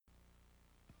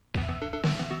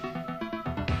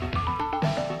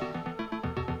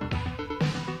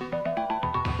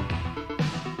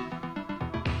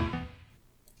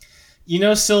You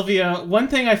know, Sylvia, one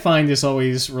thing I find is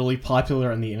always really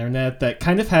popular on the internet that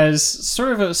kind of has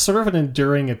sort of an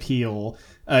enduring appeal,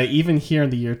 even here in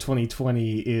the year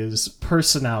 2020, is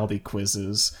personality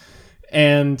quizzes.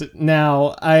 And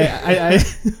now, I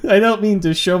don't mean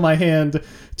to show my hand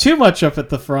too much up at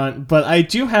the front, but I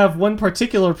do have one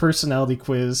particular personality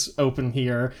quiz open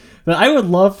here that I would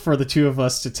love for the two of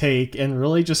us to take and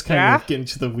really just kind of get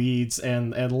into the weeds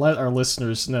and let our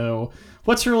listeners know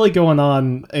what's really going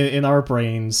on in our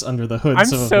brains under the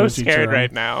hoods of Emoji I'm so scared Germ.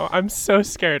 right now. I'm so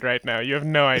scared right now. You have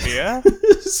no idea.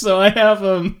 So I have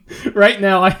right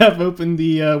now I have opened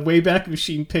the Wayback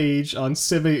Machine page on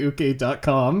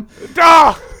semeuke.com.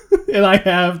 Ah! And I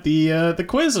have the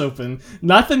quiz open.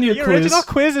 Not the new The quiz. original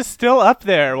quiz is still up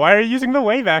there. Why are you using the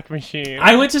Wayback Machine?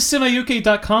 I went to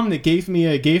semeuke.com and it gave me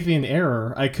an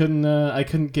error. I couldn't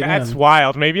get in. That's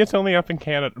wild. Maybe it's only up in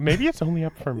Canada. Maybe it's only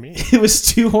up for me. It was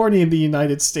too horny in the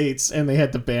United States and they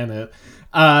had to ban it.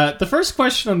 The first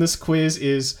question on this quiz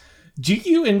is, do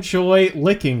you enjoy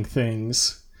licking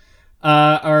things?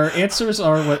 Our answers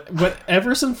are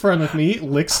whatever's in front of me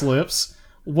licks lips.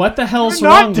 What the hell's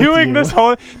wrong with you? Not doing this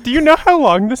whole... Do you know how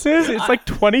long this is? It's like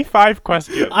 25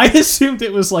 questions. I assumed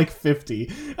it was like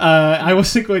 50. I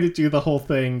wasn't going to do the whole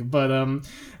thing, but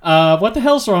what the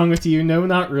hell's wrong with you? No,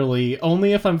 not really.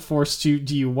 Only if I'm forced to.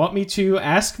 Do you want me to?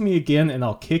 Ask me again and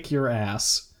I'll kick your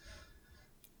ass.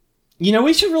 You know,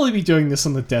 we should really be doing this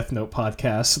on the Death Note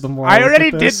podcast. The more I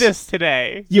already did this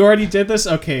today. You already did this?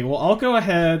 Okay, well, I'll go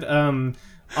ahead.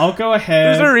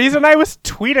 There's a reason I was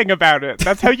tweeting about it.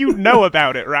 That's how you know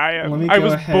about it, Ryan. I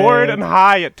was bored and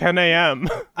high at 10 a.m.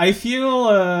 I feel,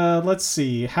 let's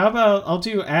see. How about I'll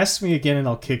do Ask Me Again and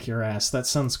I'll Kick Your Ass. That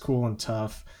sounds cool and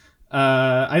tough.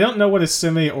 I don't know what a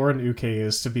seme or an uke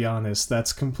is, to be honest.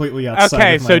 That's completely outside of my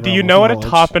Okay, so do you know what a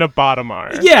top and a bottom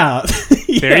are? Yeah.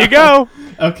 There you go.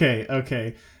 Okay.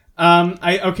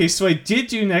 So I did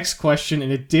do next question,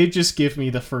 and it did just give me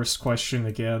the first question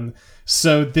again.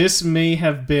 So this may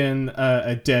have been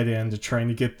a dead end trying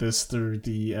to get this through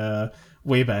the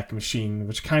Wayback Machine,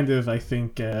 which kind of, I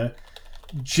think,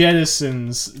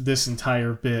 jettisons this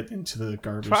entire bit into the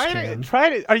garbage can. Try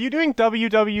it. Are you doing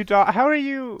www. How are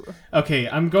you? Okay,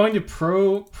 I'm going to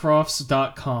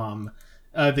proprofs.com.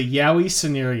 The Yaoi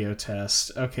scenario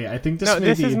test. Okay, I think this may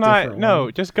be a different one.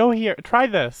 No, just go here. Try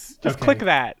this. Just click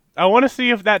that. I want to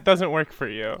see if that doesn't work for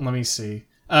you. Let me see.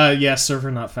 Yeah,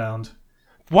 server not found.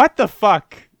 What the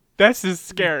fuck? This is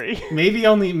scary. Maybe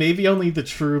only the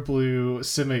true blue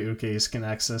seme-ukes can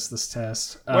access this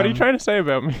test. What are you trying to say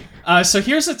about me? So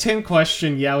here's a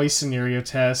 10-question Yaoi scenario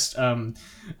test.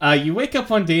 You wake up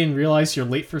one day and realize you're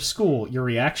late for school. Your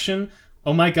reaction?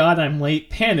 Oh my god, I'm late.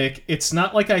 Panic. It's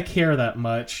not like I care that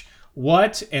much.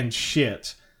 What? And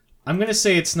shit. I'm gonna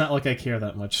say it's not like I care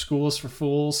that much. School is for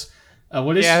fools.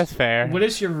 That's fair. What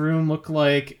does your room look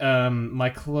like? My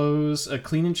clothes,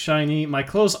 clean and shiny. My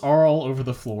clothes are all over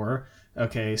the floor.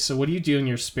 Okay, so what do you do in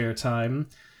your spare time?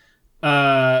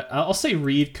 I'll say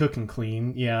read, cook, and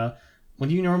clean. Yeah. When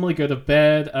do you normally go to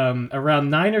bed? Around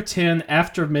 9 or 10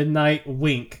 after midnight.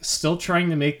 Wink. Still trying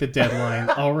to make the deadline.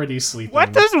 Already sleeping.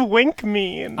 What does wink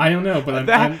mean? I don't know, but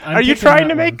I'm are you trying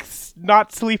to make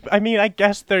not sleep? I mean, I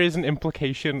guess there is an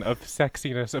implication of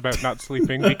sexiness about not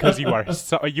sleeping because you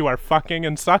are fucking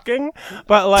and sucking.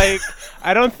 But like,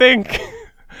 I don't think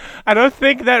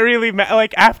that really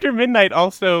like after midnight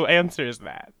also answers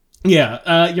that.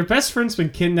 Yeah. Your best friend's been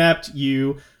kidnapped.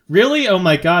 You. Really? Oh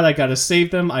my god, I gotta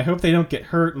save them. I hope they don't get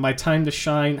hurt. My time to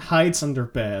shine hides under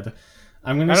bed.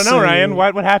 I don't know, Ryan.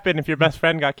 What would happen if your best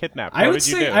friend got kidnapped? I would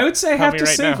say I have to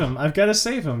save him. I've got to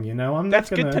save him, you know? That's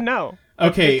good to know.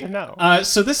 Okay. Good to know.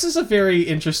 So this is a very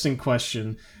interesting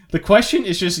question. The question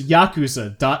is just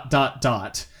Yakuza ...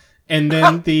 And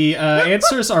then the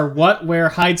answers are what, where,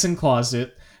 hides in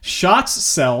closet, shots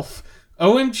self,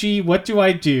 OMG, what do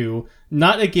I do?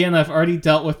 Not again, I've already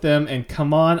dealt with them, and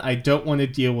come on, I don't want to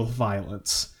deal with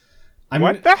violence.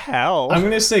 What the hell? I'm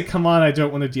going to say, come on, I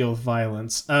don't want to deal with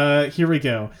violence. Here we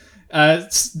go.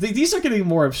 These are getting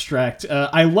more abstract.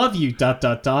 I love you, ...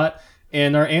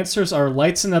 And our answers are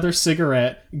lights another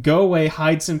cigarette, go away,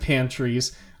 hides in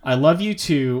pantries, I love you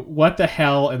too, what the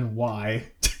hell, and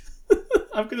why.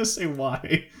 I'm going to say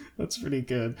why. That's pretty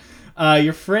good.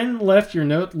 Your friend left their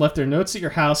notes at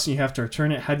your house, and you have to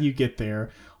return it. How do you get there?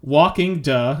 Walking,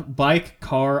 duh. Bike,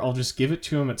 car. I'll just give it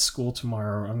to him at school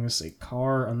tomorrow. I'm going to say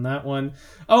car on that one.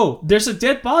 Oh, there's a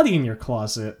dead body in your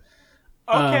closet.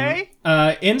 Okay.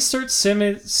 Insert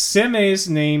Seme's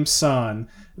name, San.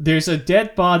 There's a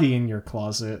dead body in your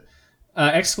closet.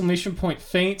 Exclamation point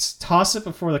faints. Toss it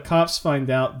before the cops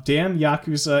find out. Damn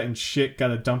Yakuza and shit,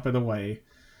 gotta dump it away.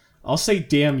 I'll say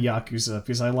damn Yakuza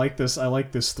because I like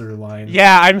this through line.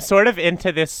 Yeah, I'm sort of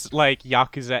into this like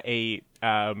Yakuza 8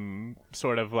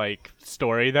 sort of like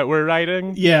story that we're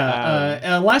writing.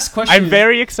 Yeah. Last question. I'm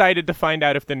very excited to find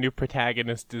out if the new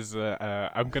protagonist is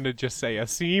I'm gonna just say a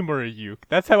Seam or a Yuke.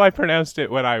 That's how I pronounced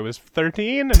it when I was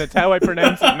 13, and it's how I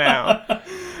pronounce it now.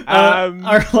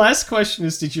 Our last question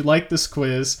is: did you like this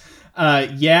quiz?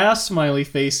 Yeah, smiley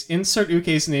face. Insert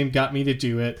Uke's name got me to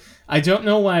do it. I don't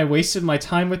know why I wasted my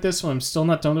time with this when I'm still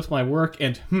not done with my work.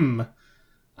 And I'm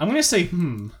gonna say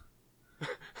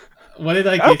What did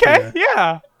I get here? Okay,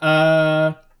 yeah.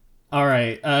 All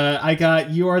right. I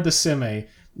got you are the Sime.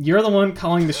 You're the one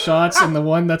calling the shots and the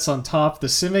one that's on top. The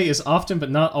Sime is often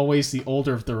but not always the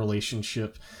older of the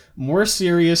relationship. More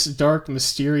serious, dark,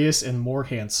 mysterious, and more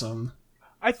handsome.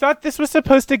 I thought this was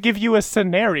supposed to give you a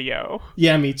scenario.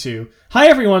 Yeah, me too. Hi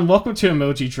everyone, welcome to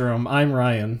Emoji Jerome. I'm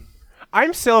Ryan.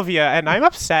 I'm Sylvia, and I'm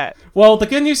upset. Well, the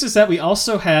good news is that we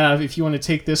also have, if you want to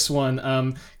take this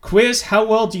one, quiz, how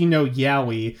well do you know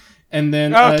Yaoi? And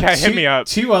then hit me up.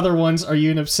 Two other ones, are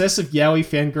you an obsessive Yaoi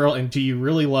fangirl, and do you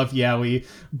really love Yaoi?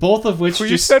 Both of which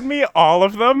Please send me all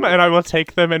of them, and I will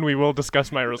take them, and we will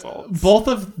discuss my results. Both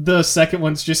of the second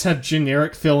ones just have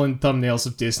generic fill-in thumbnails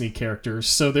of Disney characters.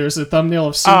 So there's a thumbnail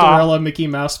of Cinderella, Mickey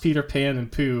Mouse, Peter Pan,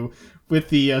 and Pooh with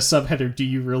the subheader, do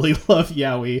you really love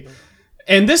Yaoi?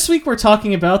 And this week we're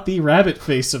talking about the rabbit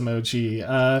face emoji.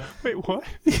 Wait, what?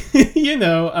 You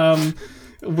know,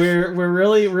 we're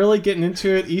really getting into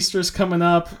it. Easter's coming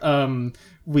up.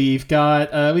 We've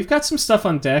got some stuff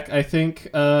on deck. I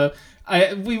think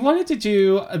we wanted to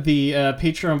do the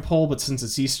Patreon poll, but since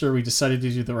it's Easter, we decided to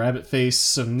do the rabbit face.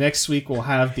 So next week we'll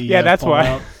have the that's poll why.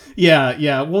 out.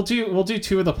 Yeah. We'll do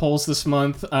two of the polls this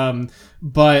month.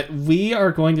 But we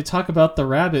are going to talk about the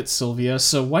rabbit, Sylvia.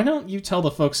 So why don't you tell the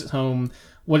folks at home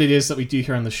what it is that we do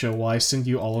here on the show? Why I send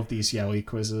you all of these Yaoi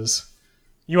quizzes?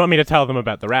 You want me to tell them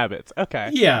about the rabbits?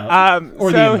 Okay. Yeah. Or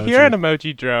so the emoji. here at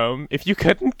Emoji Drome, if you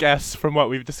couldn't guess from what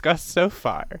we've discussed so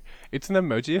far, it's an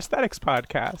emoji aesthetics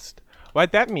podcast.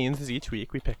 What that means is each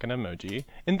week we pick an emoji.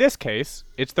 In this case,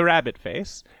 it's the rabbit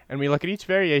face, and we look at each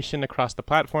variation across the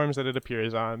platforms that it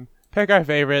appears on, pick our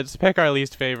favorites, pick our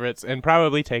least favorites, and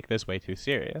probably take this way too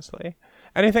seriously.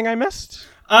 Anything I missed?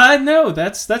 No,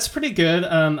 that's pretty good.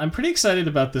 I'm pretty excited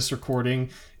about this recording.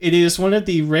 It is one of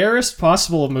the rarest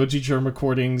possible Emoji Germ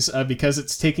recordings because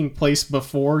it's taking place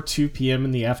before 2 p.m.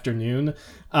 in the afternoon.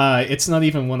 It's not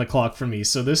even 1 o'clock for me,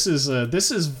 so this is a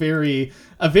very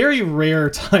rare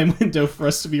time window for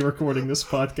us to be recording this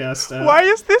podcast. Why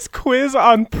is this quiz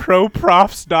on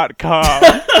proprofs.com?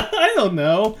 I don't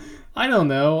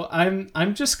know.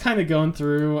 I'm just kind of going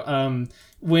through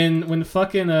when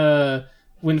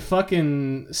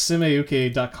fucking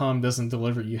simeuke.com doesn't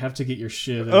deliver, you have to get your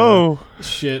shit other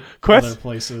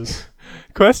places.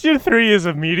 Question 3 is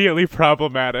immediately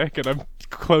problematic, and I'm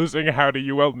closing how well do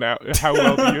you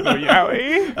know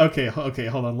Yaoi? Okay,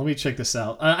 hold on, let me check this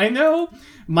out. I know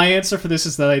my answer for this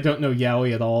is that I don't know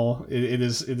Yaoi at all. It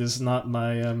is not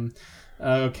my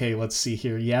okay, let's see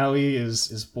here. Yaoi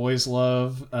is boys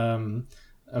love.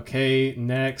 Okay,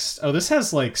 next. Oh, this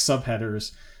has like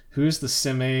subheaders. Who's the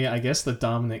Sime? I guess the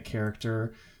dominant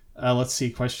character. Let's see,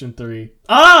 question 3.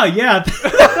 Ah, yeah!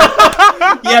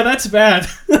 Yeah, that's bad.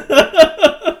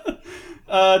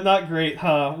 Not great,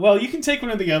 huh? Well, you can take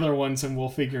one of the other ones and we'll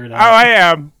figure it out. Oh, I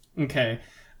am. Okay.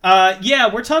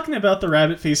 Yeah, we're talking about the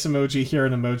rabbit face emoji here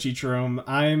in Emoji Jerome.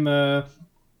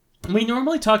 We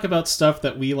normally talk about stuff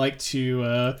that we like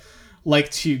to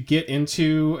get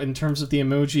into in terms of the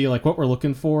emoji, like what we're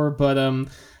looking for, but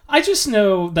I just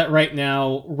know that right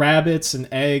now rabbits and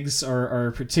eggs are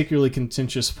a particularly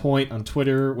contentious point on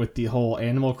Twitter with the whole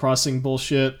Animal Crossing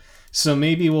bullshit. So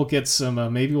maybe we'll get some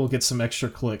extra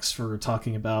clicks for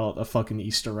talking about a fucking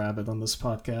Easter rabbit on this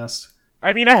podcast.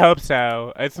 I mean, I hope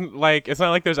so. It's not like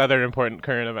there's other important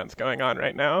current events going on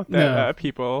right now that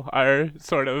people are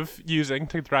sort of using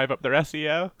to drive up their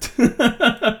SEO.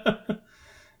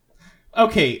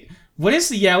 Okay, what is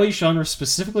the Yaoi genre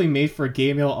specifically made for a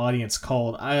gay male audience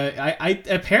called? I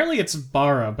apparently it's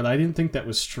Bara, but I didn't think that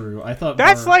was true. I thought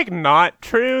that's Bara... like not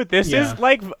true. This is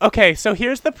like, okay, so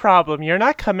here's the problem. You're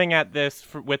not coming at this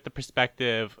with the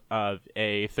perspective of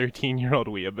a 13-year-old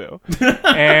weeaboo,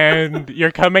 and you're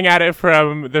coming at it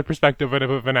from the perspective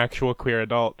of an actual queer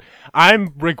adult. I'm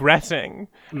regressing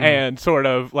and sort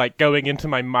of like going into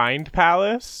my mind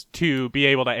palace to be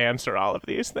able to answer all of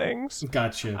these things.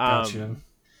 Gotcha.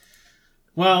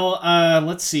 Well,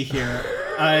 let's see here.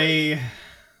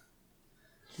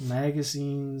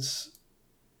 Magazines.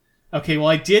 Okay, well,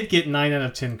 I did get 9 out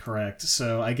of 10 correct,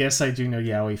 so I guess I do know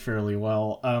Yaoi fairly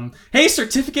well. Hey,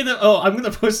 certificate of... Oh, I'm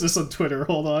gonna post this on Twitter.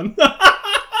 Hold on.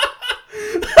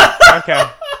 Okay.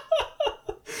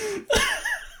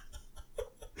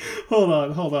 Hold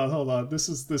on. This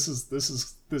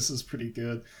is pretty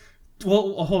good.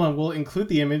 Well, hold on. Will it include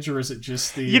the image, or is it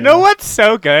just the... You know what's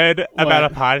so good about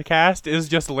What? a podcast is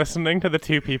just listening to the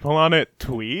two people on it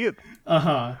tweet.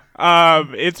 Uh-huh.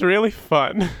 It's really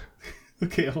fun.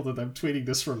 Okay, hold on. I'm tweeting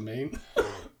this from Maine.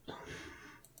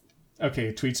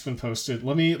 Okay, tweet's been posted.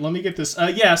 Let me get this.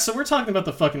 Yeah, so we're talking about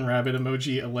the fucking rabbit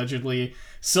emoji, allegedly.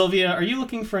 Sylvia, are you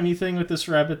looking for anything with this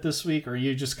rabbit this week, or are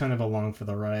you just kind of along for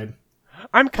the ride?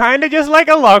 I'm kind of just like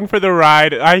along for the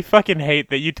ride. I fucking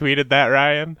hate that you tweeted that,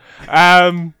 Ryan.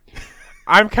 I'm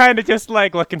kind of just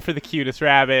like looking for the cutest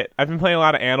rabbit. I've been playing a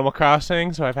lot of Animal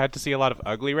Crossing, so I've had to see a lot of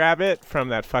ugly rabbit from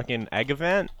that fucking egg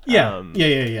event. Yeah,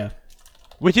 yeah.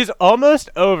 Which is almost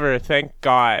over, thank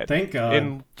God. Thank God.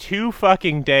 In 2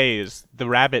 fucking days, the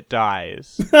rabbit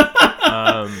dies.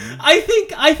 I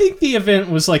think the event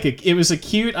was like it was a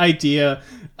cute idea.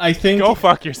 I think Go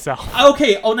fuck yourself.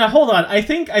 Okay. Oh, now hold on. I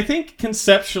think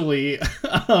conceptually,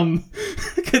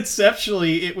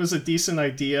 conceptually it was a decent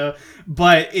idea,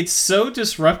 but it's so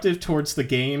disruptive towards the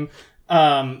game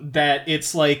that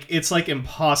it's like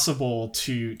impossible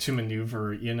to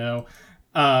maneuver. You know.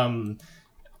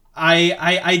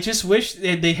 I just wish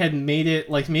that they had made it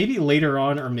like maybe later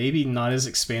on or maybe not as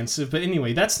expansive. But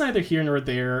anyway, that's neither here nor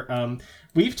there.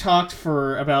 We've talked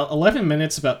for about 11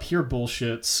 minutes about pure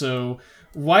bullshit. So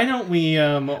why don't we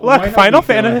Look, Final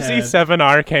Fantasy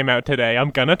VII-R came out today. I'm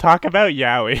gonna talk about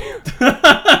Yaoi.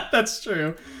 That's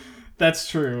true. That's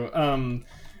true.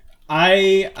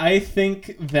 I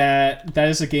think that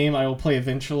is a game I will play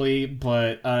eventually,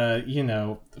 but you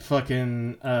know,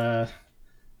 fucking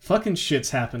shit's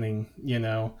happening, you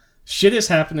know. Shit is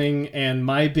happening, and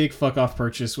my big fuck off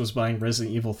purchase was buying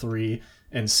Resident Evil 3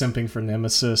 and simping for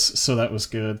Nemesis, so that was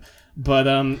good. But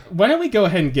why don't we go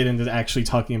ahead and get into actually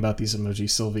talking about these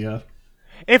emojis, Sylvia?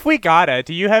 If we gotta,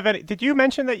 do you have any? Did you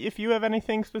mention that if you have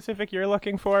anything specific you're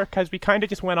looking for? Because we kind of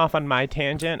just went off on my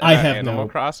tangent. I have Animal no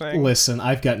Crossing. Listen,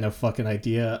 I've got no fucking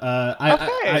idea.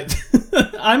 Okay.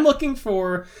 I'm looking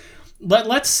for.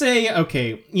 Let's say,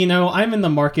 okay, you know, I'm in the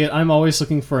market. I'm always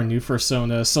looking for a new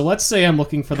persona. So let's say I'm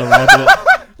looking for the rabbit.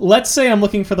 Let's say I'm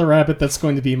looking for the rabbit that's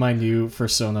going to be my new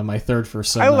persona, my third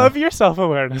persona. I love your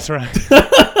self-awareness, right?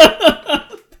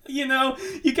 You know,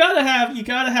 you gotta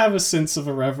have a sense of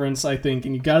irreverence, I think,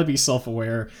 and you gotta be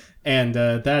self-aware, and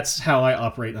that's how I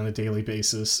operate on a daily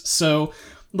basis. So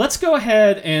let's go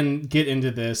ahead and get into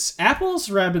this. Apple's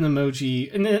rabbit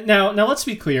emoji. Now let's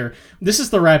be clear. This is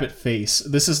the rabbit face.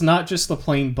 This is not just the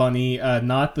plain bunny.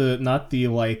 Not the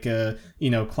like you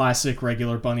know, classic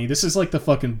regular bunny. This is like the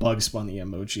fucking Bugs Bunny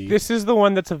emoji. This is the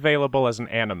one that's available as an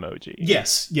emoji.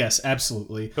 Yes,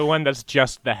 absolutely. The one that's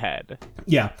just the head.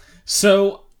 Yeah.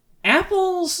 So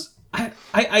Apple's.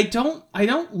 I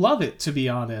don't love it, to be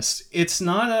honest. It's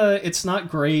not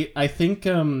great. I think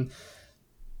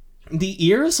the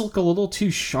ears look a little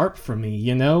too sharp for me,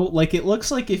 you know? Like, it looks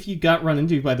like if you got run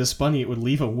into by this bunny, it would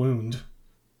leave a wound.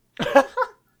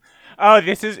 Oh,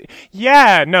 this is...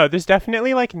 Yeah, no, there's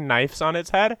definitely, like, knives on its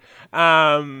head.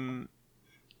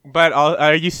 But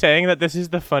are you saying that this is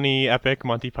the funny, epic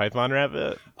Monty Python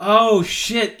rabbit? Oh,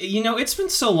 shit. You know, it's been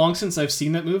so long since I've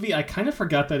seen that movie, I kind of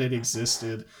forgot that it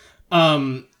existed.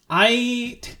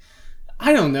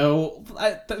 I don't know.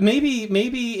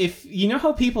 Maybe if you know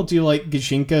how people do like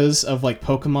gajinkas of like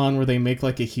Pokemon where they make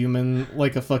like a human,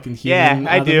 like a fucking human.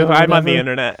 Yeah, I do. I'm on the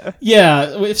internet.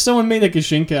 Yeah, if someone made a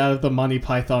gajinka out of the Monty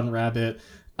Python rabbit,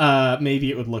 maybe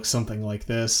it would look something like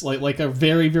this, like a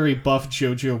very very buff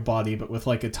JoJo body, but with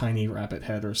like a tiny rabbit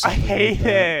head or something. I hate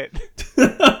it.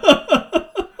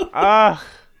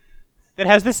 It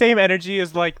has the same energy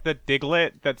as like the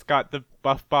Diglett that's got the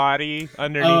buff body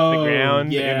underneath the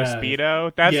ground in a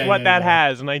Speedo. That's what that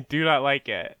has, and I do not like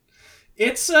it.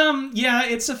 It's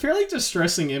it's a fairly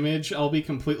distressing image, I'll be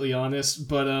completely honest,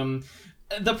 but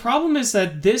the problem is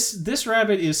that this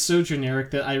rabbit is so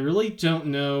generic that I really don't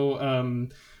know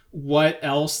what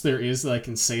else there is that I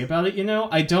can say about it, you know?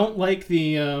 I don't like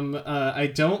the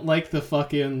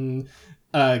fucking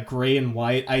gray and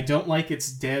white. I don't like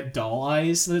its dead doll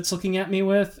eyes that it's looking at me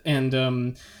with,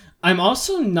 and I'm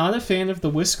also not a fan of the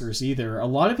whiskers either. A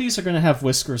lot of these are going to have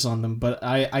whiskers on them, but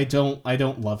I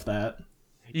don't love that.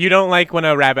 You don't like when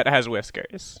a rabbit has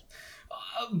whiskers?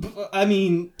 I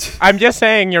mean... I'm just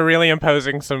saying you're really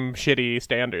imposing some shitty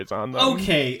standards on them.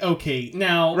 Okay,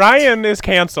 now... Ryan is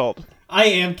canceled. I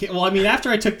am. Well, I mean, after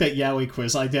I took that Yaoi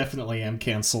quiz, I definitely am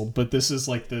canceled. But this is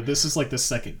like the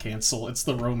second cancel. It's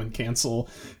the Roman cancel.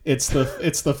 It's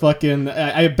the fucking.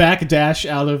 I backdash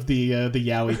out of the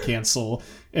Yaoi cancel,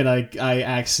 and I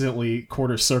accidentally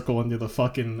quarter circle into the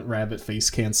fucking rabbit face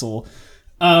cancel.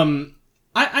 I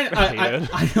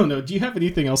don't know. Do you have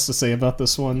anything else to say about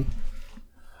this one?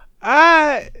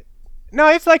 No,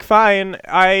 it's like fine.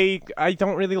 I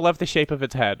don't really love the shape of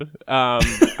its head.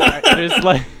 There's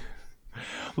like.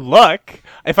 Look,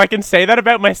 if I can say that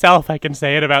about myself, I can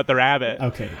say it about the rabbit.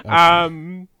 Okay.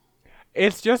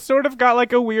 It's just sort of got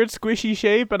like a weird squishy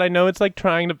shape, and I know it's like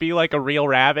trying to be like a real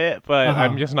rabbit, but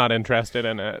I'm just not interested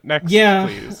in it. Next,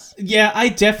 please. Yeah, I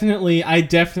definitely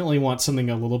want something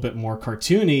a little bit more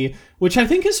cartoony, which I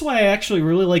think is why I actually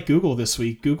really like Google this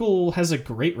week. Google has a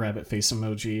great rabbit face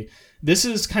emoji. This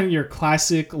is kind of your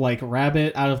classic like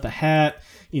rabbit out of the hat,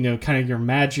 kind of your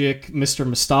magic Mr.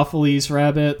 Mistopheles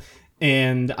rabbit.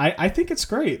 And I think it's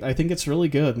great. I think it's really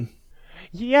good.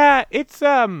 Yeah, it's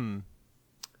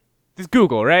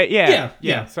Google, right?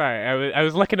 Yeah. Sorry, I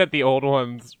was looking at the old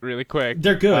ones really quick.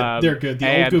 They're good. They're good.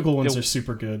 The old Google ones are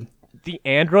super good. The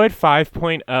Android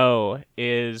 5.0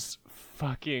 is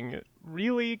fucking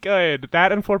really good.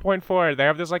 That and 4.4, they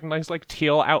have this like nice like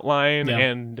teal outline,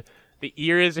 and the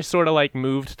ears are sort of like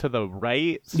moved to the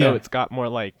right, so it's got more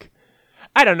like,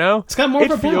 I don't know. It's got more of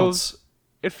a bounce.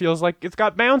 It feels like it's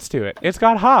got bounce to it. It's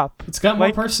got hop. It's got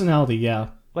more personality, yeah.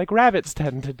 Like rabbits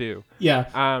tend to do. Yeah.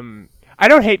 I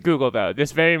don't hate Google though.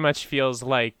 This very much feels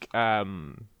like a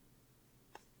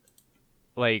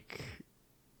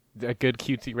good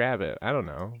cutesy rabbit. I don't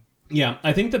know. Yeah,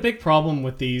 I think the big problem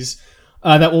with these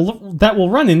that we'll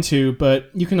run into,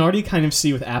 but you can already kind of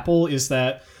see with Apple, is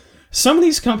that some of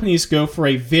these companies go for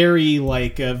a very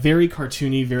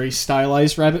cartoony, very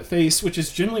stylized rabbit face, which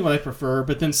is generally what I prefer.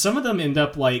 But then some of them end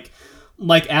up like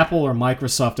Apple or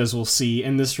Microsoft, as we'll see,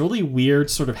 in this really weird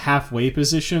sort of halfway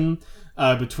position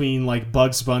between like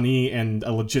Bugs Bunny and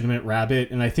a legitimate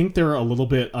rabbit. And I think they're a little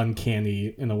bit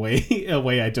uncanny in a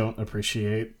way I don't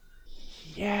appreciate.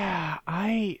 Yeah,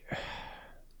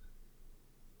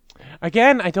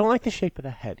 Again, I don't like the shape of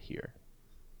the head here.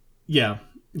 Yeah.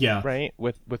 Yeah. Right?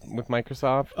 With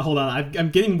Microsoft. Hold on. I'm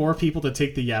getting more people to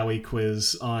take the Yaoi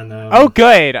quiz on... Oh,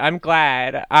 good. I'm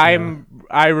glad. I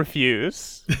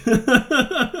refuse.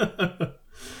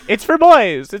 It's for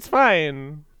boys. It's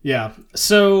fine. Yeah.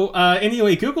 So,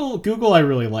 anyway, Google I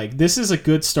really like. This is a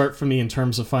good start for me in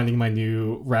terms of finding my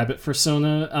new rabbit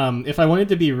persona. If I wanted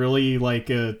to be really, like,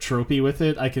 tropey with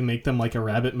it, I can make them like a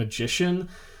rabbit magician.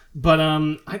 But,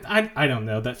 I don't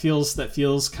know. That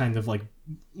feels kind of, like,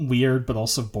 weird, but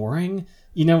also boring.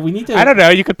 We need to... I don't know.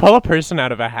 You could pull a person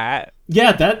out of a hat.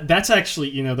 Yeah, that's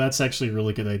actually a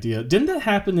really good idea. Didn't that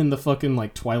happen in the fucking,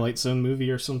 like, Twilight Zone movie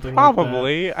or something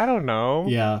Probably. like that? I don't know.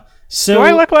 Yeah. So... Do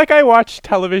I look like I watch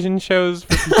television shows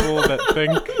for people that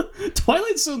think...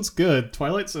 Twilight Zone's good.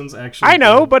 Twilight Zone's actually I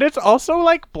know, good. but it's also,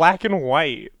 like, black and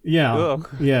white. Yeah. Ugh.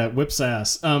 Yeah, whips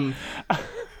ass.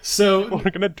 So...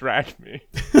 They're gonna drag me.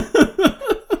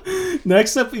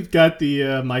 Next up, we've got the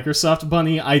Microsoft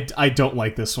bunny. I don't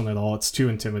like this one at all. It's too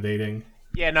intimidating.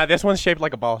 Yeah, no, this one's shaped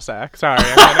like a ball sack. Sorry, I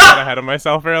kind of got ahead of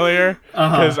myself earlier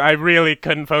because I really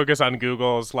couldn't focus on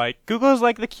Google's like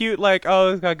the cute like,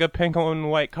 oh, it's got a good pink and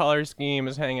white color scheme,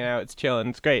 it's hanging out, it's chilling,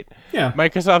 it's great. Yeah.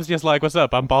 Microsoft's just like, what's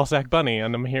up? I'm ball sack bunny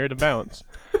and I'm here to bounce.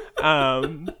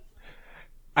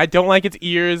 I don't like its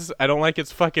ears. I don't like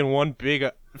its fucking one big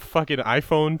fucking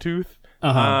iPhone tooth.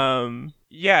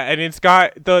 Yeah, and it's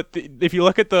got the if you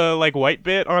look at the like white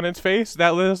bit on its face, that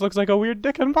looks like a weird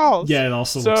dick and balls. Yeah, it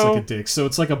also looks like a dick. So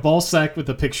it's like a ball sack with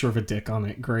a picture of a dick on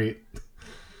it. Great.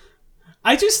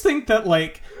 I just think that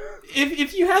like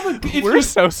if you have a we're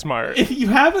so smart. If you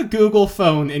have a Google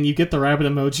phone and you get the rabbit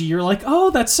emoji, you're like,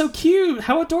 oh, that's so cute,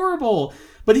 how adorable.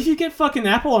 But if you get fucking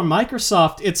Apple or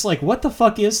Microsoft, it's like, what the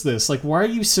fuck is this? Like, why are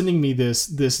you sending me this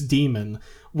demon?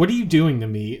 What are you doing to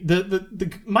me? The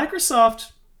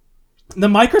Microsoft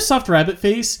rabbit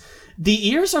face, the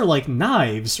ears are like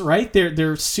knives, right?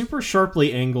 They're super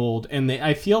sharply angled, and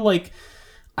I feel like,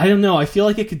 I don't know, I feel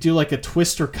like it could do like a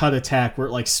twist or cut attack where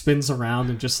it like spins around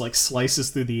and just like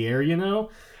slices through the air,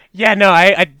 Yeah, no,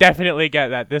 I definitely get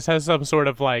that. This has some sort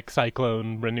of like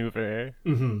cyclone maneuver.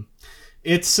 Mm-hmm.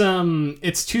 It's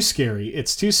too scary.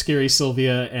 It's too scary,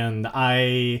 Sylvia, and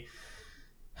I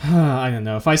don't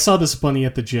know. If I saw this bunny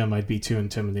at the gym, I'd be too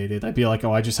intimidated. I'd be like,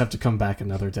 oh, I just have to come back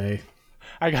another day.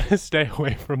 I gotta stay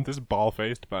away from this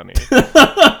ball-faced bunny.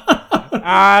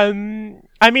 I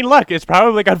mean, look, it's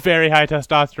probably got very high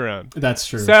testosterone. That's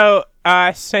true. So,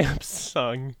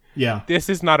 Samsung Yeah. This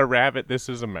is not a rabbit. This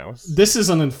is a mouse. This is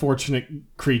an unfortunate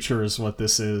creature is what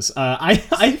this is. I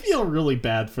feel really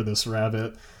bad for this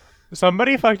rabbit.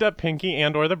 Somebody fucked up Pinky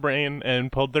and or the brain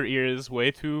and pulled their ears way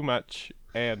too much,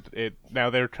 and now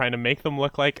they're trying to make them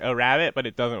look like a rabbit, but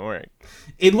it doesn't work.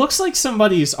 It looks like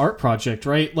somebody's art project,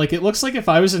 right? Like, it looks like if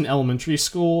I was in elementary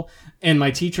school and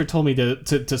my teacher told me to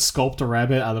sculpt a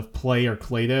rabbit out of clay or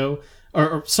Play-Doh,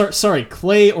 sorry,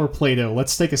 clay or Play-Doh.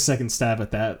 Let's take a second stab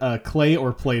at that. Clay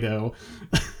or Play-Doh.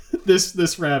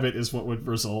 This rabbit is what would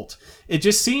result. It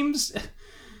just seems...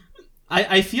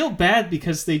 I feel bad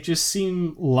because they just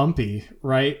seem lumpy,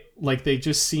 right? Like, they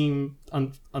just seem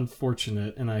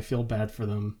unfortunate, and I feel bad for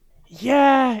them.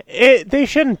 Yeah, they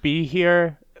shouldn't be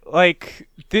here. Like,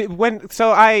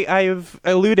 I've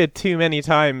alluded to many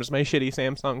times my shitty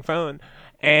Samsung phone,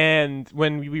 and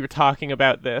when we were talking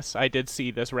about this, I did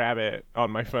see this rabbit on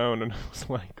my phone, and I was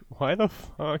like, why the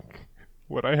fuck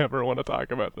would I ever want to talk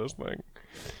about this thing?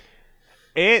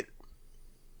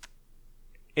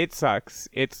 It sucks.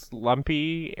 It's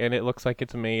lumpy, and it looks like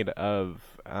it's made of,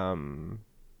 I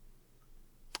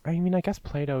guess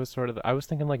Play-Doh is sort of, I was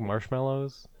thinking like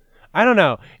marshmallows. I don't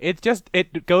know.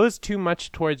 It goes too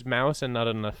much towards mouse and not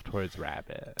enough towards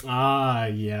rabbit.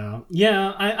 Yeah.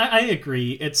 Yeah, I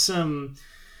agree. It's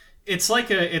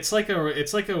like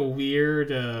a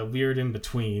weird in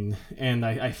between, and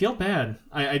I feel bad.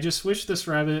 I just wish this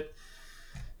rabbit...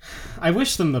 I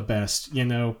wish them the best,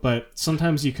 but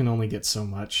sometimes you can only get so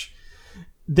much.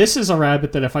 This is a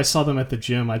rabbit that if I saw them at the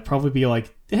gym, I'd probably be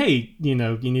like, hey, you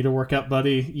need a workout,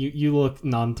 buddy? You look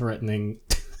non-threatening.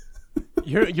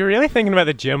 You're really thinking about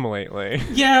the gym lately.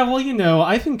 Yeah, well,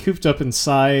 I've been cooped up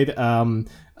inside,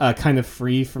 kind of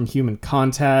free from human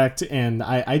contact, and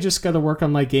I just gotta work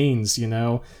on my gains,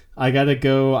 I gotta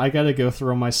go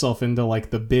throw myself into, like,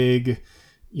 the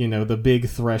big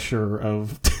thresher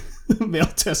of... male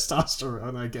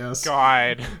testosterone, I guess.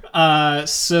 God.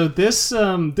 So this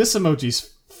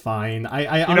emoji's fine.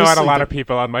 I you know what? A lot of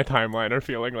people on my timeline are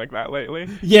feeling like that lately.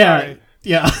 Yeah, Sorry.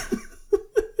 yeah.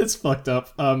 It's fucked up.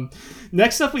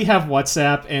 Next up we have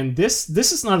WhatsApp, and this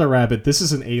is not a rabbit. This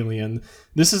is an alien.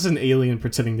 This is an alien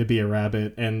pretending to be a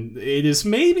rabbit, and it is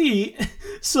maybe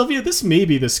Sylvia. This may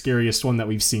be the scariest one that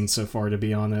we've seen so far, to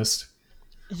be honest.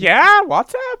 Yeah,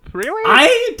 WhatsApp? Really?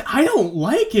 I don't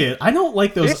like it. I don't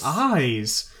like those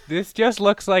eyes. This just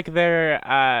looks like they're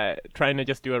trying to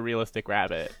just do a realistic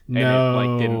rabbit. No.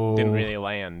 And it didn't really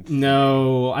land.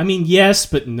 No. I mean, yes,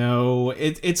 but no.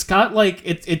 It's got like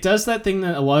it does that thing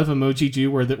that a lot of emoji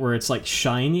do where it's like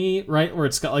shiny, right? Where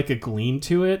it's got like a gleam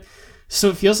to it. So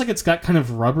it feels like it's got kind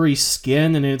of rubbery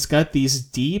skin, and it's got these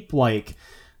deep like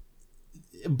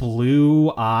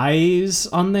blue eyes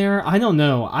on there. I don't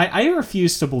know. I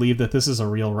refuse to believe that this is a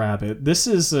real rabbit. This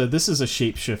is a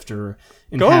shapeshifter.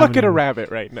 Go look at a rabbit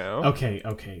right now. Okay,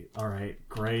 all right.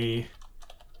 Gray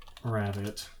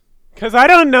rabbit. Because I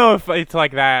don't know if it's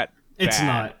like that. It's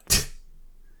bad. not.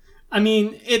 I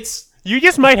mean, it's... You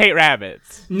just might hate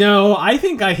rabbits. No, I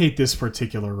think I hate this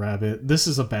particular rabbit. This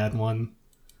is a bad one.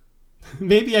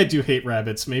 Maybe I do hate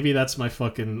rabbits. Maybe that's my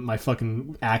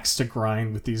fucking axe to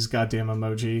grind with these goddamn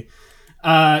emoji.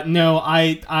 No,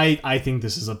 I think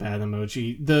this is a bad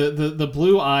emoji. The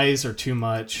blue eyes are too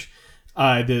much.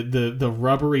 The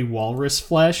rubbery walrus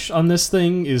flesh on this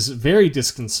thing is very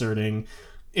disconcerting.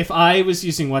 If I was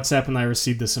using WhatsApp and I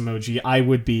received this emoji, I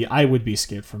would be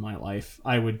scared for my life.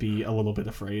 I would be a little bit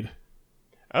afraid.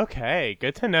 Okay,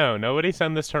 good to know. Nobody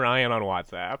send this to Ryan on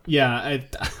WhatsApp. Yeah,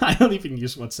 I don't even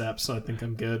use WhatsApp, so I think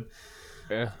I'm good.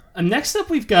 Yeah. Next up,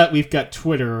 we've got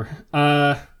Twitter.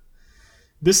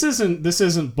 This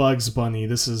isn't Bugs Bunny.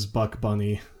 This is Buck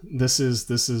Bunny. This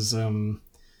is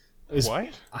what?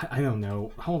 I don't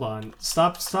know. Hold on.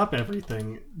 Stop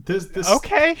everything. This.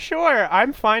 Okay, sure.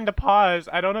 I'm fine to pause.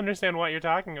 I don't understand what you're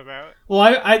talking about. Well,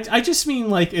 I just mean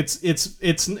like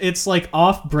it's like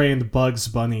off-brand Bugs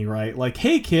Bunny, right? Like,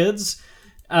 hey kids,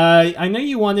 I know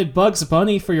you wanted Bugs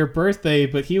Bunny for your birthday,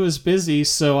 but he was busy,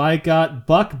 so I got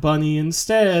Buck Bunny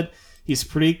instead. He's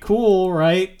pretty cool,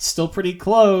 right? Still pretty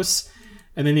close.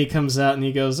 And then he comes out and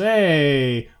he goes,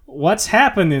 "Hey, what's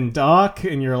happening, Doc?"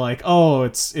 And you're like, "Oh,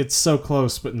 it's so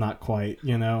close, but not quite,"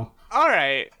 All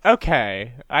right.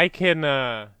 Okay. I can.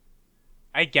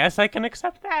 I guess I can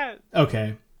accept that.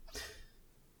 Okay.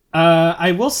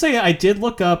 I will say I did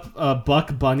look up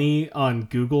Buck Bunny on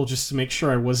Google just to make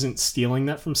sure I wasn't stealing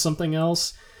that from something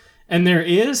else. And there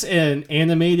is an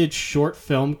animated short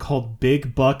film called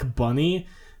Big Buck Bunny.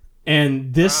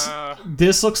 And this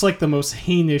looks like the most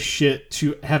heinous shit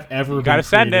to have ever been created by man. You gotta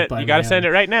send it. You gotta send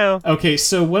it right now. Okay,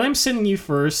 so what I'm sending you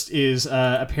first is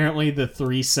apparently the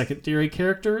 3 secondary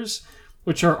characters.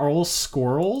 which are all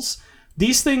squirrels.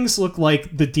 These things look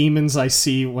like the demons I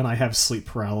see when I have sleep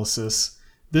paralysis.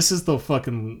 This is the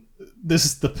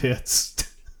pits.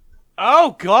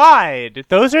 Oh God!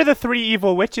 Those are the 3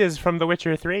 evil witches from The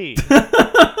Witcher 3.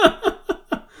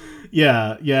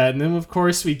 Yeah, and then of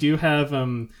course we do have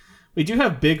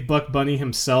Big Buck Bunny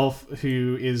himself,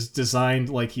 who is designed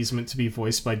like he's meant to be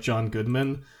voiced by John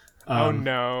Goodman. Oh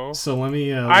no! So let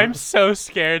me. I'm so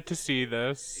scared to see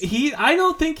this. I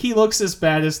don't think he looks as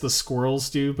bad as the squirrels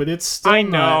do, but it's still I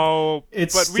know.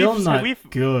 not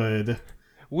good.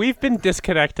 We've been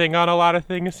disconnecting on a lot of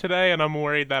things today, and I'm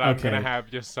worried that I'm gonna have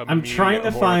just some. I'm trying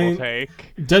to find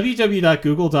take.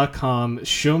 www.google.com.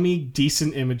 Show me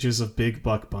decent images of Big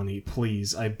Buck Bunny,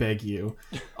 please. I beg you.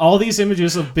 All these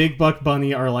images of Big Buck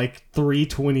Bunny are like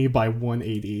 320 by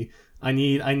 180. I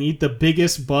need the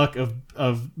biggest buck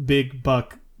of Big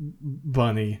Buck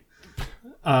Bunny.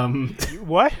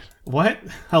 What? What?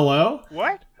 Hello?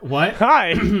 What?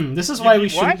 Hi. This is why we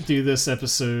shouldn't do this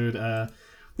episode.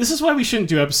 This is why we shouldn't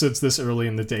do episodes this early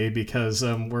in the day, because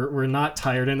we're not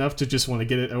tired enough to just want to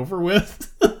get it over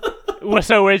with.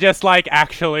 So we're just like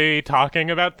actually talking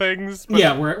about things.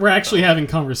 Yeah, we're actually having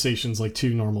conversations like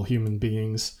 2 normal human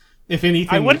beings. If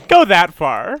anything, I wouldn't go that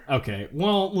far. Okay,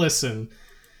 well, listen.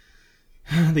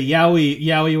 The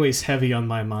Yaoi weighs heavy on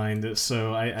my mind,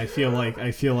 so I feel like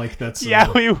that's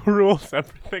Yaoi rules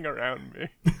everything around me.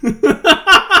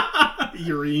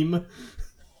 Yurim.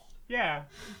 Yeah.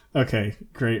 Okay,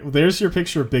 great. Well, there's your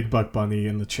picture of Big Buck Bunny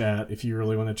in the chat if you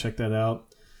really want to check that out.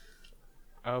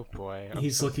 Oh boy.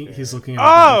 He's looking at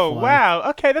Oh, wow.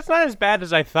 Okay, that's not as bad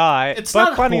as I thought. It's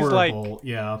Buck not Bunny's horrible, like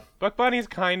yeah. Buck Bunny's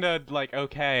kind of like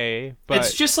okay, but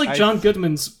it's just like John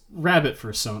Goodman's rabbit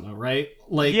persona, right?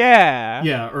 Like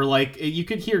yeah, or like you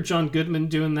could hear John Goodman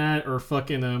doing that, or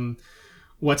fucking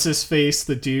what's his face,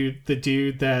 the dude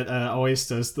that always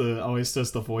does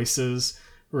the voices,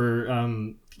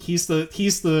 or he's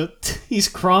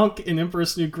Kronk in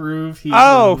Emperor's New Groove. He's,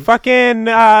 fucking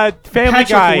Family Patrick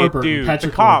Guy Warburton, dude,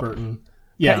 Patrick the cop. Warburton.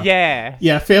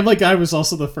 Yeah. Family Guy was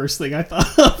also the first thing I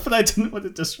thought of, but I didn't want to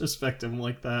disrespect him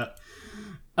like that.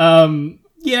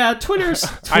 Twitter's.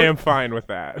 I am fine with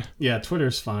that. Yeah,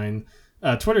 Twitter's fine.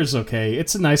 Twitter's okay.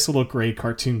 It's a nice little gray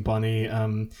cartoon bunny.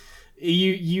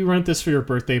 You rent this for your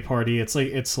birthday party.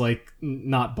 It's like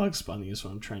not Bugs Bunny is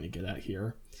what I'm trying to get at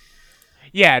here.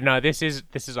 Yeah, no, this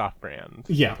is off brand.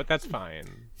 Yeah, but that's fine.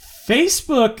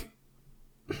 Facebook.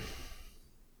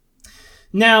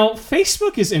 Now,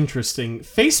 Facebook is interesting.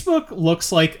 Facebook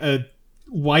looks like a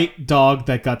white dog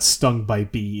that got stung by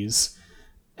bees.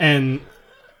 And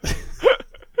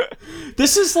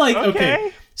this is like,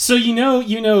 okay. So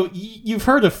you've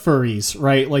heard of furries,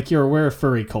 right? Like you're aware of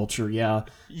furry culture, yeah.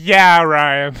 Yeah,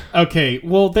 Ryan. Okay,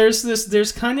 well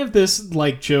there's kind of this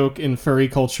like joke in furry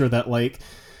culture that like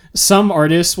some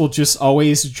artists will just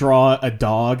always draw a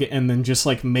dog and then just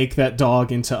like make that dog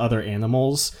into other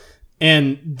animals.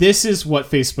 And this is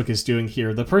what Facebook is doing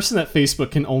here. The person at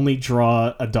Facebook can only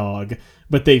draw a dog,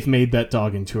 but they've made that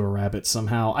dog into a rabbit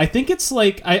somehow. I think it's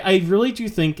like, I really do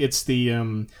think it's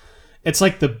the, it's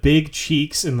like the big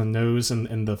cheeks and the nose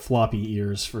and the floppy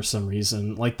ears for some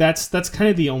reason. Like that's kind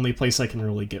of the only place I can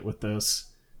really get with this.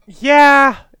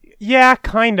 Yeah,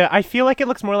 kinda. I feel like it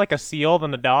looks more like a seal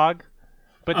than a dog.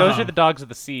 But those are the dogs of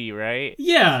the sea, right?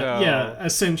 Yeah,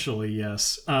 essentially,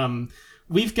 yes.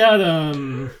 We've got,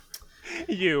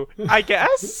 You, I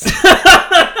guess?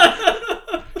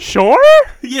 Sure?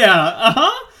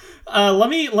 Yeah, let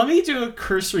me do a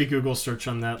cursory Google search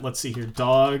on that. Let's see here.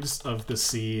 Dogs of the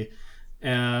sea.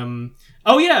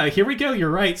 Oh yeah, here we go.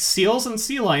 You're right. Seals and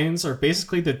sea lions are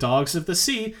basically the dogs of the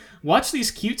sea. Watch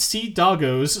these cute sea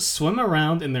doggos swim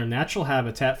around in their natural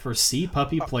habitat for sea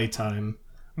puppy playtime.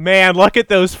 Man, look at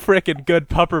those frickin' good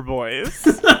pupper boys.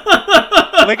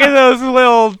 Look at those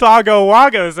little doggo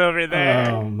woggos over there.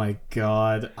 Oh my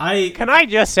god. Can I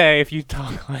just say, if you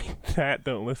talk like that,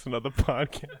 don't listen to the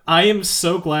podcast. I am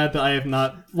so glad that I have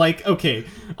not, like, okay,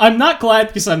 I'm not glad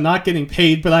because I'm not getting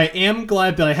paid, but I am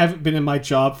glad that I haven't been in my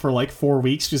job for like 4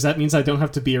 weeks, because that means I don't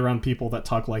have to be around people that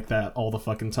talk like that all the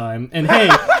fucking time. And hey,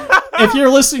 if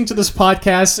you're listening to this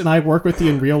podcast and I work with you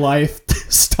in real life,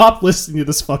 stop listening to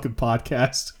this fucking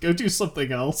podcast. Go do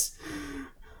something else.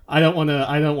 I don't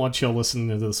want you listening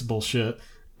to this bullshit.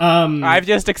 I've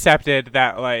just accepted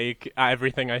that, like,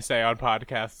 everything I say on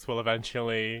podcasts will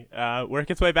eventually work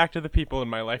its way back to the people in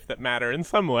my life that matter in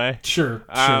some way. Sure.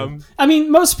 I mean,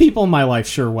 most people in my life,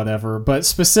 sure, whatever. But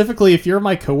specifically, if you're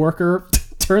my coworker,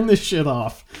 turn this shit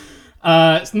off.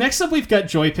 Next up, we've got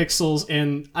Joy Pixels,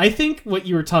 and I think what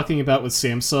you were talking about with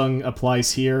Samsung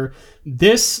applies here.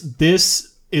 This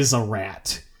is a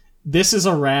rat. This is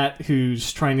a rat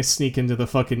who's trying to sneak into the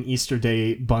fucking Easter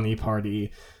Day bunny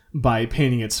party by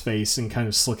painting its face and kind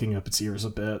of slicking up its ears a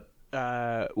bit.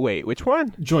 Wait, which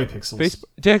one? Joy Pixels.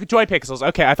 Joy Pixels.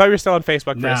 Okay, I thought you were still on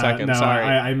Facebook for a second. No, Sorry.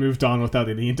 I moved on without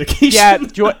any indication. Yeah,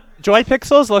 Joy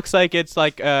Pixels looks like it's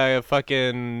like a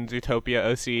fucking Zootopia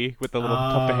OC with the little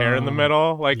tuft of hair in the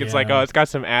middle. Like, it's like, oh, it's got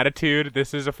some attitude.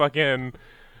 This is a fucking,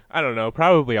 I don't know,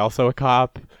 probably also a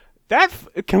cop.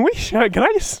 Can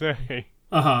I just say?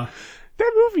 Uh-huh.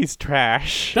 That movie's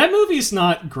trash. That movie's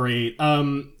not great.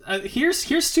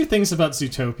 Here's two things about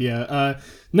Zootopia.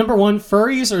 Number one,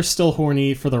 furries are still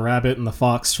horny for the rabbit and the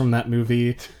fox from that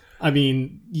movie. I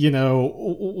mean,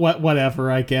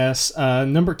 whatever, I guess.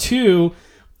 Number two,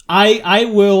 I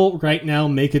will right now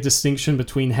make a distinction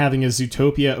between having a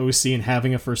Zootopia OC and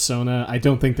having a fursona. I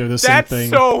don't think they're the same thing.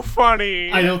 That's so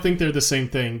funny. I don't think they're the same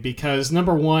thing because,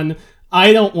 number one,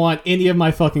 I don't want any of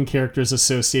my fucking characters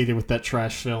associated with that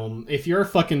trash film. If you're a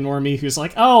fucking normie who's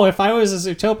like, oh, if I was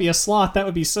a Zootopia sloth, that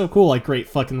would be so cool. Like, great,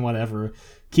 fucking whatever.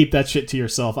 Keep that shit to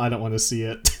yourself. I don't want to see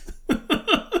it.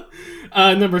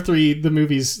 Number three, the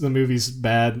movie's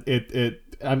bad.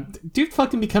 Dude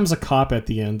fucking becomes a cop at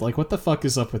the end. Like, what the fuck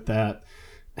is up with that?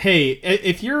 Hey,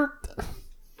 if you're...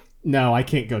 No, I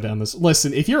can't go down this.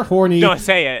 Listen, if you're horny... No,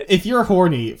 say it. If you're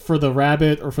horny for the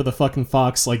rabbit or for the fucking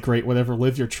fox, like, great, whatever,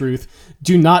 live your truth.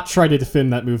 Do not try to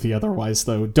defend that movie otherwise,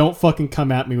 though. Don't fucking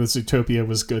come at me with Zootopia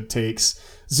was good takes.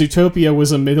 Zootopia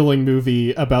was a middling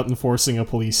movie about enforcing a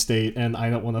police state, and I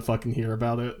don't want to fucking hear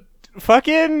about it.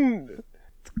 Fucking...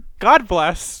 God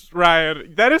bless,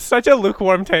 Ryan. That is such a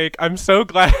lukewarm take. I'm so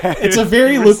glad. It's a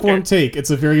very lukewarm take.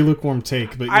 It's a very lukewarm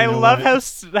take. But I love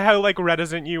how like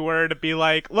reticent you were to be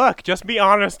like, look, just be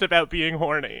honest about being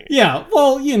horny. Yeah,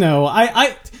 well,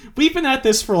 we've been at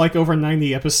this for like over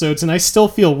 90 episodes, and I still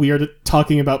feel weird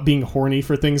talking about being horny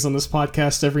for things on this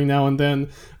podcast every now and then.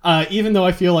 Even though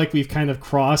I feel like we've kind of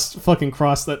crossed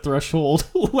that threshold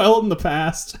well in the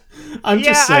past. I'm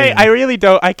just saying. I really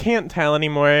don't. I can't tell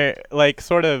anymore. Like,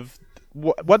 sort of,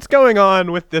 what's going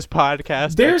on with this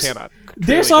podcast? I cannot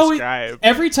describe.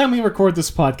 Every time we record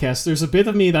this podcast, there's a bit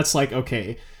of me that's like,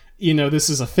 okay, this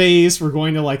is a phase. We're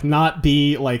going to like not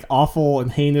be like awful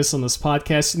and heinous on this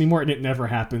podcast anymore, and it never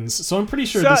happens. So I'm pretty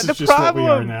sure this is just what we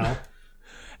are now.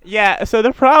 Yeah. So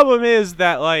the problem is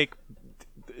that like,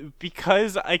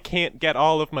 because I can't get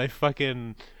all of my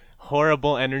fucking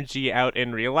horrible energy out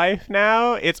in real life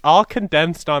now, it's all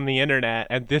condensed on the internet,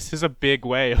 and this is a big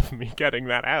way of me getting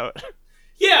that out.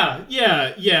 Yeah.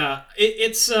 Yeah.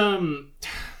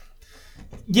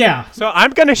 So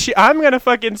I'm gonna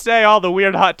fucking say all the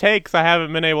weird hot takes I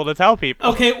haven't been able to tell people.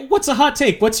 Okay, what's a hot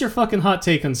take? What's your fucking hot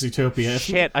take on Zootopia?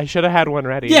 Shit, I should have had one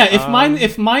ready. Yeah,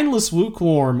 if mine was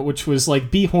lukewarm, which was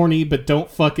like be horny but don't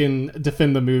fucking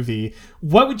defend the movie,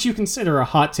 what would you consider a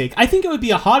hot take? I think it would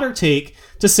be a hotter take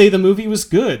to say the movie was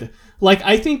good. Like,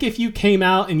 I think if you came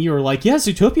out and you were like, yeah,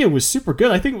 Zootopia was super good,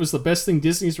 I think it was the best thing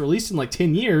Disney's released in like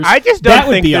 10 years, that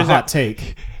would be a hot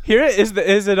take. Here is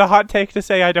it a hot take to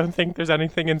say I don't think there's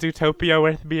anything in Zootopia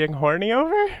worth being horny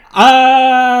over?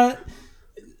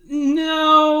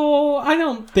 No, I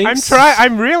don't think so.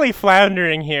 I'm really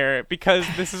floundering here because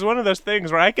this is one of those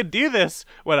things where I could do this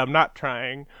when I'm not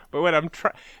trying, but when I'm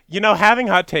having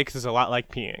hot takes is a lot like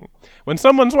peeing. When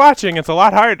someone's watching, it's a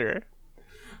lot harder.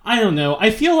 I don't know.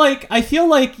 I feel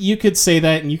like you could say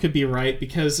that and you could be right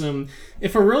because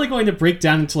if we're really going to break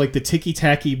down into like the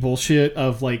ticky-tacky bullshit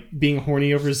of like being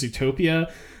horny over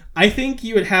Zootopia, I think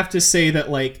you would have to say that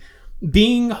like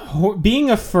being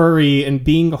a furry and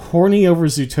being horny over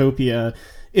Zootopia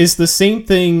is the same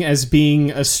thing as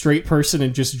being a straight person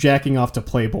and just jacking off to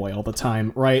Playboy all the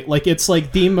time, right? Like it's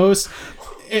like the most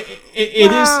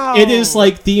it is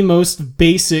like the most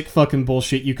basic fucking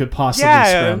bullshit you could possibly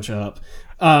scrounge up.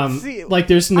 Like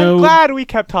there's no... I'm glad we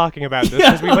kept talking about this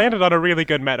because we landed on a really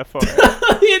good metaphor.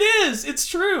 It is. It's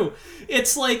true.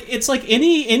 It's like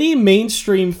any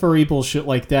mainstream furry bullshit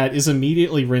like that is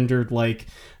immediately rendered like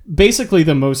basically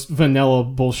the most vanilla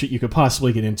bullshit you could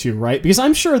possibly get into, right? Because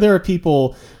I'm sure there are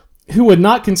people who would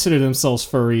not consider themselves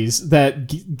furries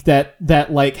that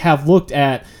like have looked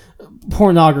at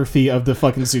pornography of the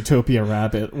fucking Zootopia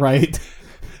rabbit, right?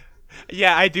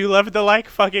 Yeah, I do love the like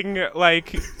fucking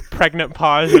like pregnant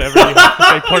pause whenever you have to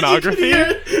say pornography.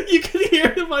 You can hear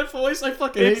it in my voice. I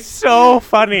fucking hate it. It's so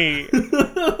funny.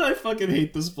 I fucking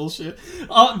hate this bullshit.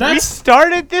 We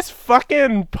started this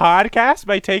fucking podcast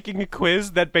by taking a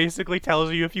quiz that basically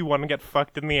tells you if you want to get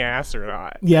fucked in the ass or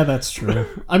not. Yeah, that's true.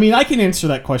 I mean, I can answer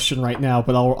that question right now,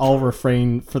 but I'll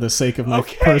refrain for the sake of my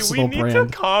personal brand. We need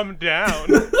to calm down.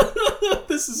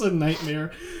 This is a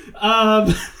nightmare.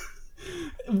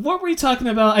 What were we talking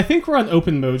about? I think we're on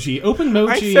OpenMoji. OpenMoji.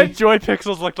 I said Joy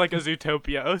Pixels looked like a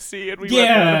Zootopia OC, and we went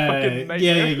down a fucking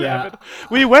nightmare rabbit.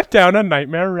 We went down a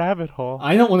nightmare rabbit hole.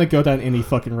 I don't want to go down any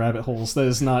fucking rabbit holes. That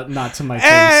is not to my taste.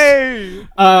 Hey!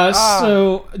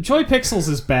 So Joy Pixels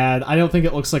is bad. I don't think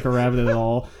it looks like a rabbit at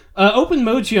all.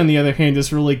 OpenMoji, on the other hand,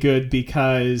 is really good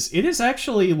because it is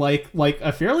actually like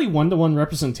a fairly one-to-one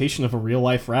representation of a real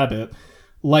life rabbit.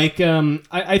 Like,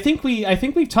 I think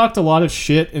we've talked a lot of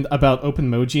shit about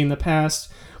OpenMoji in the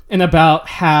past, and about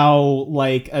how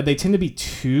they tend to be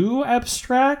too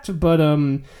abstract. But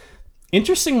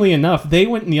interestingly enough, they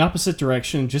went in the opposite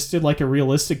direction, just did like a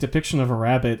realistic depiction of a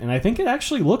rabbit, and I think it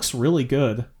actually looks really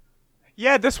good.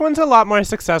 Yeah, this one's a lot more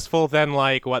successful than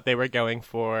like what they were going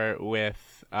for with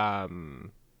I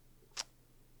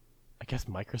guess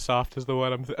Microsoft is the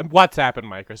one WhatsApp and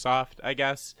Microsoft, I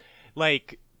guess.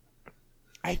 Like,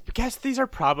 I guess these are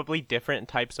probably different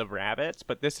types of rabbits,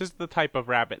 but this is the type of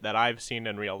rabbit that I've seen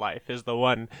in real life, is the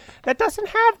one that doesn't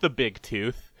have the big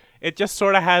tooth. It just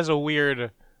sort of has a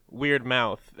weird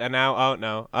mouth. And now, oh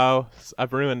no. Oh,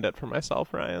 I've ruined it for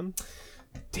myself, Ryan.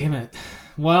 Damn it.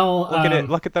 Well, look at it.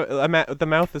 Look at the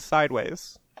mouth is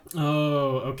sideways.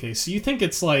 Oh, okay. So you think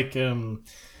it's like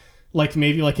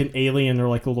maybe like an alien or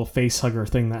like a little face hugger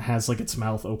thing that has like its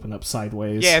mouth open up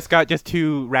sideways. Yeah, it's got just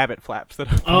two rabbit flaps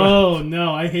that open up.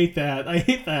 No, I hate that.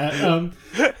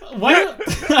 Why?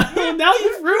 Now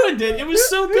you've ruined it. It was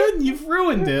so good and you've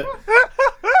ruined it.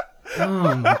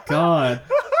 Oh my god.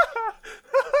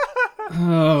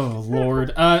 Oh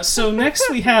lord. So next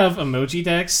we have Emoji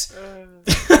Dex.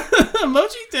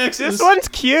 Emoji Dex. This one's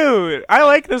cute. I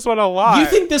like this one a lot. You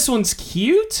think this one's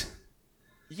cute?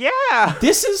 Yeah.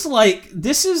 This is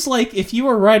like if you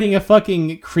were writing a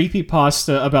fucking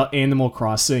creepypasta about Animal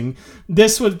Crossing,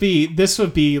 this would be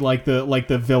like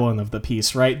the villain of the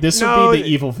piece, right? This would be the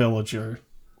evil villager.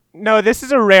 No, this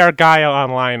is a rare Gaia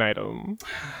Online item.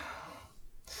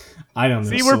 I don't know.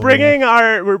 See, we're bringing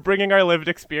our lived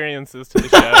experiences to the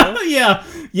show.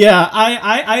 yeah.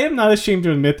 I am not ashamed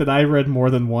to admit that I read more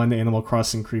than one Animal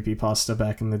Crossing creepypasta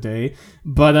back in the day.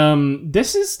 But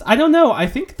this is, I don't know. I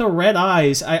think the red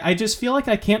eyes. I just feel like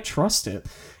I can't trust it.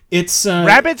 It's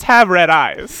rabbits have red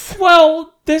eyes.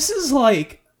 Well, this is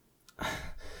like,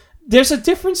 there's a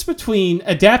difference between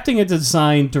adapting a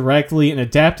design directly and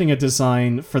adapting a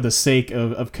design for the sake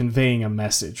of conveying a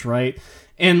message, right?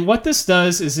 And what this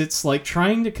does is it's like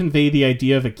trying to convey the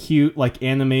idea of a cute, like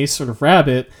anime sort of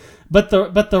rabbit, but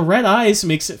the red eyes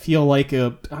makes it feel like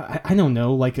I don't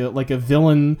know, like a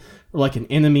villain or like an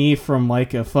enemy from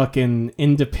like a fucking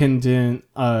independent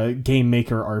game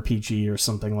maker RPG or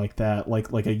something like that, like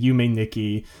a Yume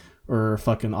Nikki or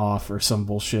fucking Off or some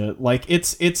bullshit. Like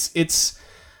it's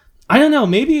I don't know,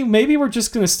 maybe we're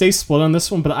just going to stay split on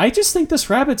this one, but I just think this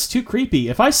rabbit's too creepy.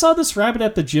 If I saw this rabbit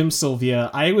at the gym,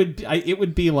 Sylvia, it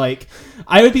would be like,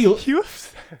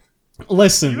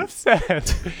 listen. You have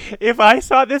said, if I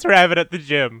saw this rabbit at the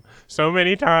gym so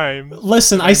many times,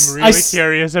 listen, I'm really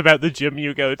curious about the gym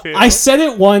you go to. I said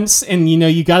it once, and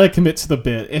you got to commit to the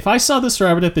bit. If I saw this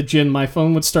rabbit at the gym, my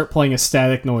phone would start playing a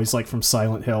static noise like from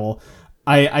Silent Hill.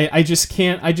 I just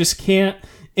can't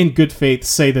in good faith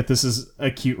say that this is a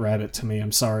cute rabbit to me.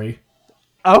 I'm sorry.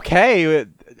 Okay,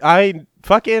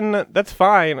 that's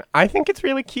fine. I think it's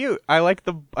really cute. I like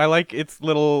its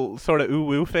little sort of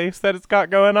ooh-woo face that it's got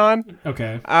going on.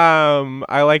 Okay.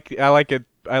 I like it.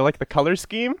 I like the color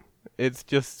scheme. It's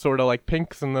just sort of like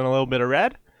pinks and then a little bit of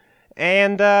red.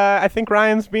 And I think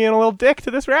Ryan's being a little dick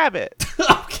to this rabbit.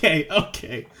 Okay.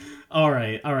 All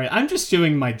right. I'm just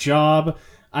doing my job.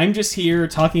 I'm just here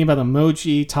talking about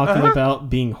emoji, talking about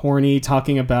being horny,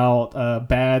 talking about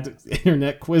bad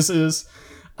internet quizzes.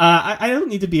 I don't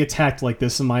need to be attacked like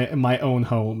this in my own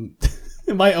home.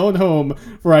 In my own home,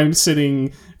 where I'm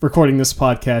sitting recording this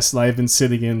podcast that I've been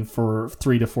sitting in for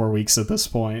 3 to 4 weeks at this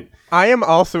point. I am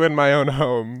also in my own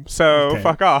home, so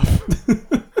fuck off.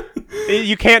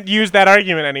 You can't use that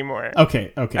argument anymore.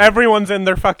 Okay. Everyone's in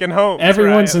their fucking homes.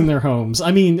 Everyone's in their homes.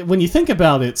 I mean, when you think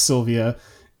about it, Sylvia,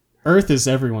 Earth is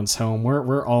everyone's home.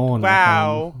 We're all in our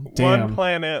home. Damn. One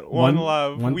planet, one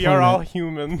love. We are all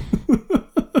human.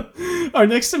 Our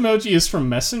next emoji is from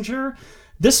Messenger.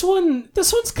 This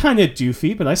one's kind of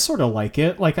doofy, but I sort of like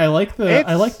it. Like I like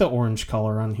the orange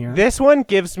color on here. This one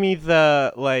gives me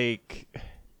like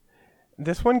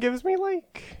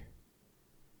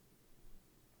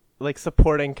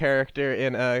supporting character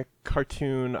in a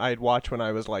cartoon I'd watch when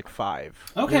I was like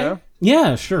 5. Okay. You know?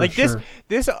 Yeah, sure. Like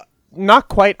this not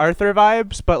quite Arthur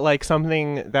vibes, but like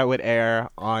something that would air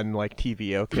on like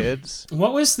TVO Kids.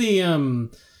 What was the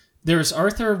There's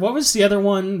Arthur. What was the other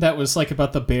one that was like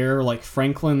about the bear, like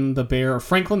Franklin the bear, or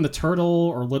Franklin the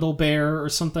turtle, or Little Bear, or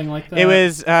something like that? It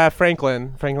was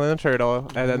Franklin the turtle,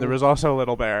 and then there was also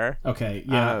Little Bear. Okay,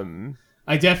 yeah.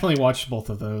 I definitely watched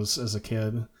both of those as a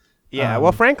kid. Yeah,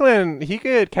 well, Franklin, he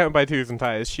could count by twos and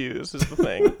tie his shoes, is the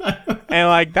thing. And,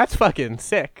 like, that's fucking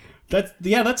sick.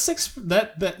 That's six.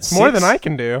 That's more than I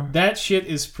can do. That shit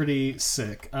is pretty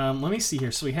sick. Let me see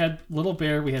here. So we had Little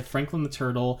Bear, we had Franklin the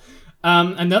Turtle.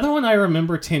 Another one I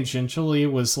remember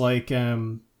tangentially was like,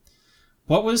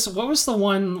 what was the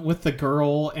one with the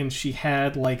girl and she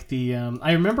had like the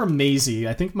I remember Maisie.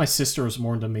 I think my sister was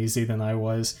more into Maisie than I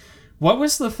was. What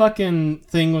was the fucking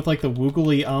thing with like the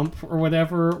Woogly Ump or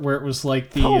whatever, where it was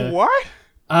like the what?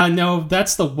 No,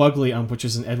 that's the Wuggly Ump, which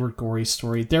is an Edward Gorey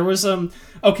story. There was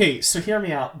okay, so hear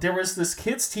me out. There was this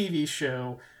kids TV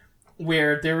show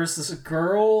where there was this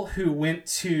girl who went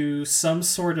to some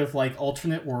sort of like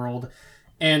alternate world,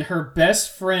 and her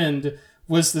best friend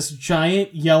was this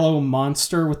giant yellow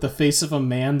monster with the face of a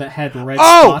man that had red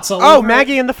spots all over Oh,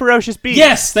 Maggie and the Ferocious Beast.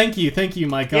 Yes, thank you,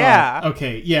 my god. Yeah.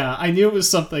 Okay, yeah, I knew it was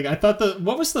something. I thought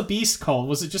what was the Beast called?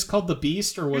 Was it just called the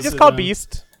Beast, or was it just called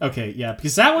Beast? Okay, yeah,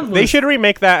 because that one was... They should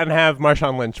remake that and have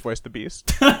Marshawn Lynch voice the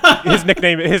Beast. His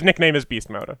nickname is Beast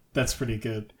Mode. That's pretty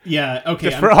good. Yeah, okay.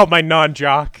 Just for all my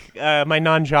non-jock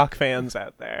fans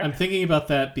out there. I'm thinking about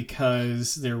that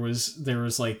because there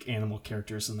was like animal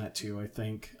characters in that too, I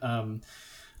think.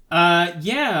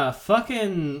 Yeah,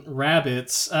 fucking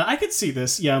rabbits. I could see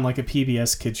this, yeah, on like a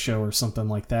PBS kids show or something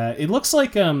like that. It looks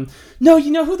like, no,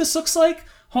 you know who this looks like?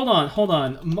 Hold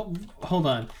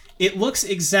on. It looks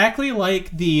exactly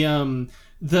like the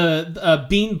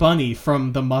Bean Bunny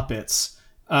from the Muppets.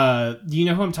 You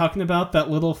know who I'm talking about?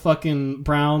 That little fucking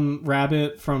brown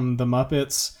rabbit from the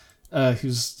Muppets,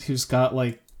 who's got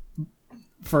like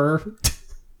fur.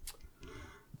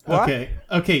 What? Okay.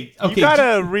 You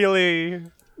gotta really.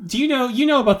 Do you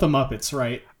know about the Muppets,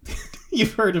 right?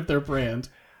 You've heard of their brand.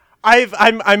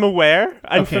 I'm aware.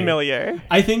 I'm familiar.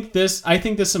 I think this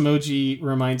emoji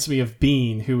reminds me of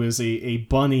Bean, who is a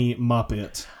bunny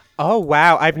Muppet. Oh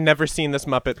wow, I've never seen this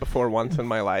Muppet before once in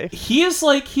my life.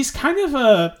 He's kind of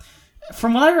a,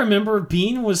 from what I remember,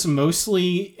 Bean was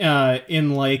mostly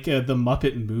in like the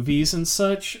Muppet movies and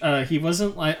such. He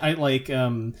wasn't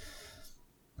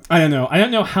I don't know. I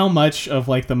don't know how much of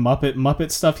like the Muppet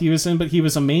stuff he was in, but he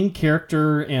was a main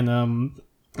character in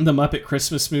the Muppet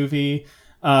Christmas movie.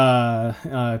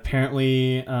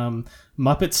 Apparently,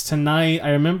 Muppets Tonight.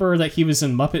 I remember that he was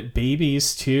in Muppet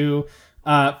Babies too.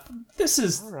 This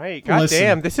is all right. God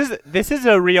damn, this is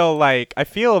a real, like, I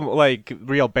feel like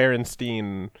real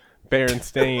Berenstain,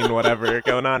 whatever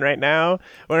going on right now,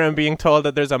 where I'm being told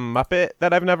that there's a Muppet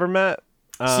that I've never met.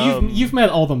 So you've met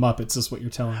all the Muppets, is what you're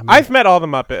telling me. I've met all the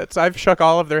Muppets. I've shook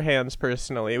all of their hands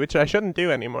personally, which I shouldn't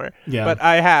do anymore. Yeah. But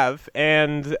I have,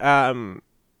 and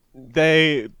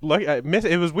they look.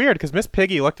 It was weird because Miss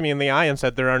Piggy looked me in the eye and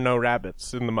said, "There are no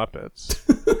rabbits in the Muppets."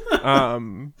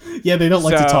 Yeah, they don't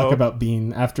like to talk about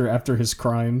Bean after his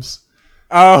crimes.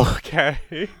 Oh, okay.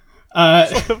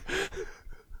 No,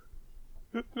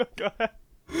 go ahead.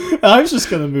 I was just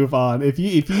gonna move on. If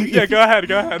you go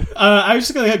ahead. I was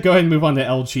just gonna go ahead and move on to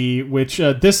LG, which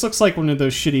this looks like one of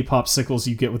those shitty popsicles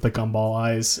you get with the gumball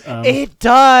eyes. It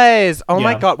does. Oh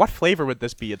my god, what flavor would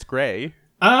this be? It's gray.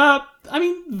 I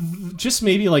mean, just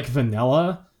maybe like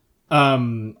vanilla.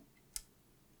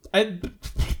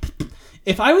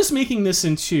 If I was making this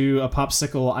into a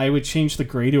popsicle, I would change the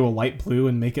gray to a light blue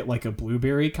and make it like a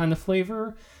blueberry kind of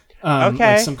flavor.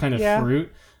 Like some kind of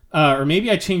fruit. Or maybe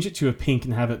I change it to a pink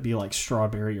and have it be like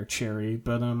strawberry or cherry.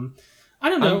 But I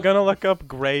don't know. I'm gonna look up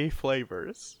gray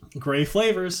flavors. Gray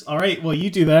flavors. All right. Well, you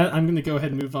do that. I'm gonna go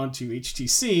ahead and move on to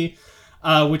HTC,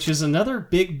 which is another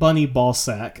big bunny ball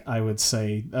sack. I would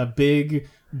say a big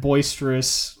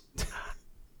boisterous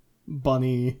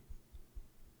bunny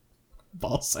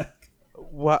ball sack.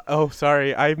 What? Oh,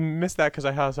 sorry, I missed that because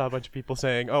I saw a bunch of people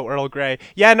saying, "Oh, Earl Grey."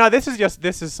 Yeah, no, this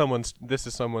is someone's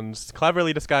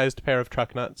cleverly disguised pair of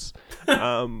truck nuts,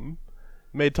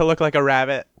 made to look like a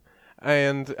rabbit,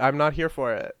 and I'm not here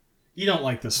for it. You don't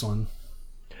like this one?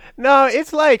 No,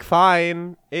 it's like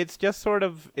fine. It's just sort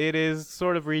of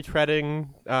retreading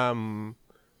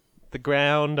the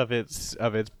ground of its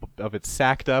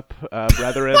sacked up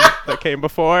brethren that came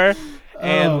before,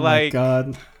 and oh my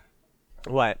God.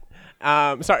 What?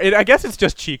 Sorry, I guess it's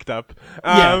just cheeked up.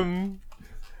 But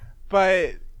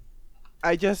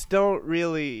I just don't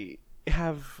really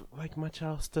have like much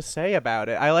else to say about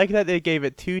it. I like that they gave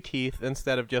it two teeth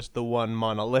instead of just the one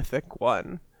monolithic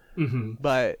one. Mm-hmm.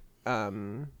 But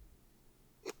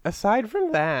aside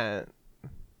from that,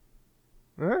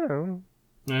 I don't know.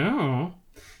 Oh.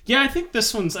 Yeah, I think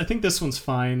this one's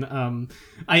fine.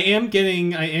 I am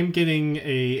getting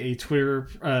a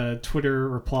Twitter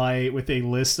reply with a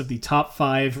list of the top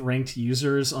 5 ranked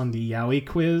users on the Yaoi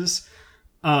quiz.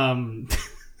 Um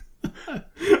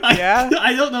Yeah.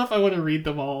 I don't know if I want to read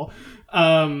them all.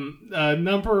 I'll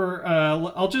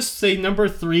just say number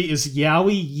 3 is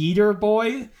Yaoi Yeeter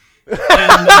Boy.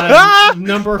 And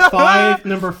number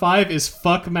five is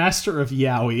Fuck Master of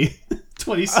Yaoi.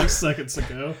 26 seconds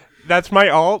ago. That's my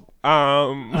alt.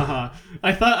 I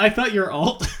thought your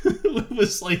alt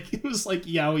was like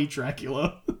Yaoi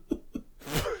Dracula.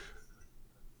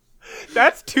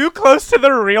 That's too close to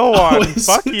the real one.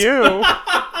 Fuck you.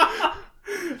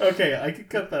 Okay, I could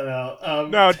cut that out.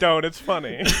 No, don't. It's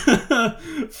funny.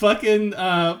 Fucking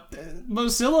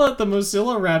Mozilla. The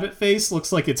Mozilla rabbit face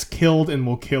looks like it's killed and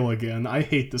will kill again. I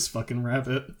hate this fucking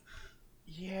rabbit.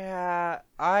 Yeah,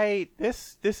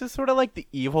 this is sort of like the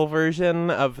evil version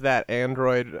of that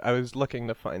Android. I was looking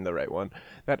to find the right one.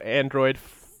 That Android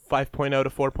 5.0 to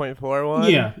 4.4 one.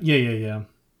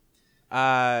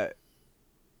 Yeah.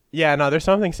 Yeah, no, there's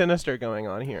something sinister going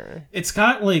on here. It's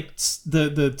got like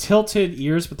the tilted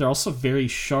ears, but they're also very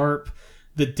sharp.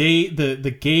 The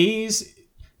gaze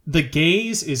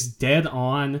is dead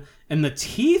on, and the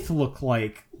teeth look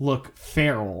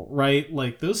feral, right?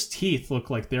 Like those teeth look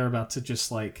like they're about to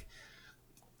just like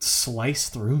slice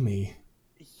through me.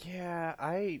 Yeah,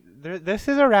 this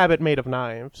is a rabbit made of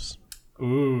knives.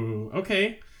 Ooh,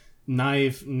 okay.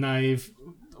 Knife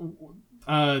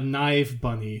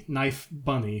bunny,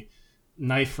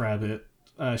 knife rabbit.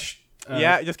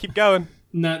 Yeah, just keep going.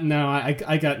 No,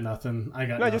 I got nothing.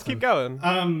 Just keep going.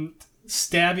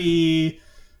 Stabby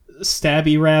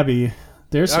Rabby.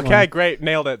 There's okay, one. great,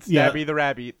 nailed it. Stabby the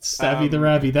rabbit. Stabby the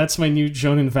Rabby. That's my new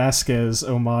Jonan Vasquez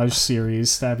homage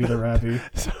series. Stabby the Rabby.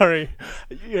 Sorry,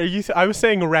 I was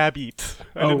saying rabbit.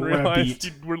 I didn't realize rabbit.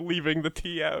 you were leaving the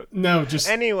T out. No, just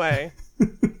anyway.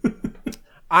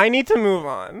 I need to move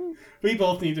on. We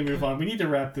both need to move on. We need to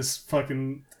wrap this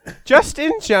fucking... Just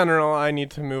in general, I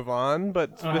need to move on,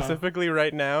 but specifically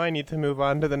right now, I need to move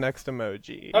on to the next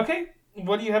emoji. Okay.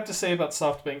 What do you have to say about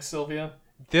SoftBank, Sylvia?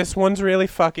 This one's really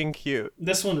fucking cute.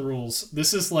 This one rules.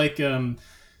 This is like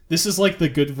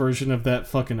the good version of that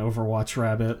fucking Overwatch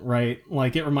rabbit, right?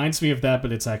 Like, it reminds me of that,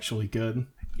 but it's actually good.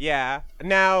 Yeah.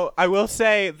 Now, I will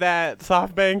say that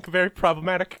SoftBank, very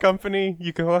problematic company.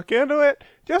 You can look into it.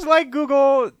 Just like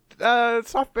Google,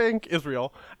 SoftBank is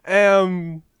real.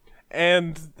 And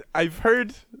I've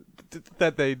heard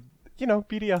that they,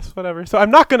 BDS, whatever. So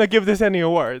I'm not going to give this any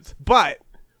awards. But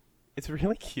it's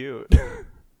really cute.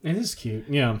 It is cute,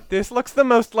 yeah. This looks the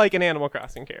most like an Animal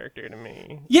Crossing character to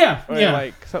me. Yeah, or yeah.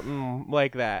 like something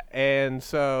like that. And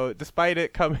so, despite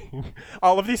it coming,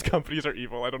 all of these companies are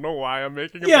evil. I don't know why I'm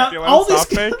making a big deal out of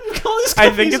SoftBank.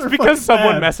 I think it's because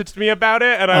someone messaged me about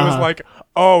it, and I was like,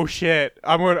 "Oh shit,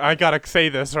 I gotta say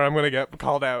this, or I'm gonna get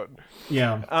called out."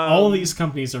 Yeah, all of these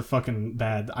companies are fucking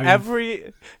bad.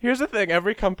 Here's the thing: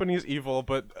 every company is evil,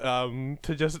 but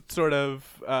to just sort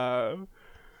of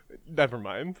never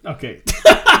mind. Okay.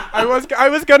 I was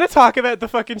gonna talk about the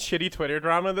fucking shitty Twitter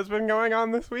drama that's been going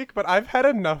on this week, but I've had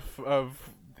enough of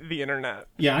the internet.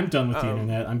 Yeah, I'm done with the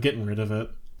internet. I'm getting rid of it.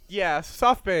 Yeah,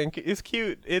 SoftBank is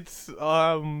cute. It's it's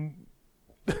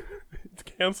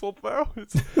canceled though.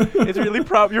 It's really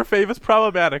your fave is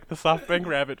problematic. The SoftBank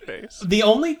rabbit face. The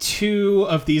only two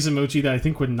of these emoji that I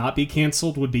think would not be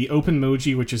canceled would be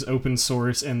OpenMoji, which is open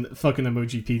source, and fucking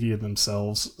Emojipedia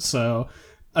themselves. So.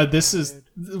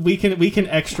 We can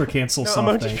extra cancel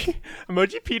SoftBank.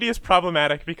 Emojipedia is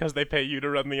problematic because they pay you to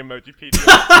run the Emojipedia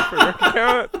work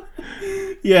account.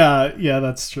 Yeah,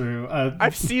 that's true.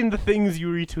 I've seen the things you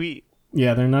retweet.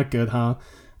 Yeah, they're not good, huh?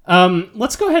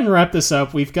 Let's go ahead and wrap this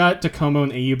up. We've got Docomo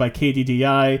and AU by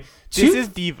KDDI. This is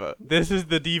Diva. This is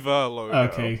the Diva logo.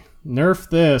 Okay, nerf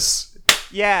this.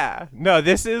 Yeah, no,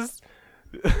 this is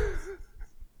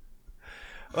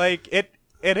like it.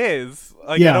 It is.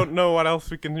 Like, yeah. I don't know what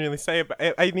else we can really say about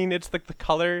it. I mean, it's like the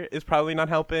color is probably not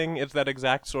helping. It's that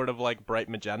exact sort of like bright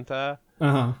magenta.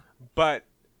 But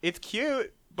it's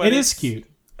cute. But it is cute.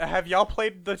 Have y'all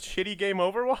played the shitty game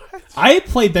Overwatch? I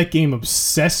played that game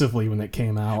obsessively when it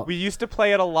came out. We used to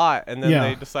play it a lot, and then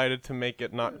they decided to make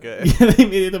it not good. Yeah, they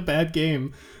made it a bad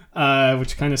game,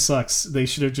 which kind of sucks. They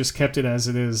should have just kept it as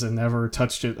it is and never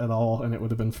touched it at all, and it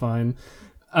would have been fine.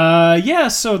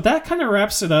 So that kind of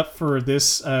wraps it up for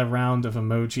this round of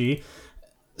emoji.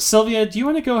 Sylvia, do you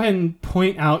want to go ahead and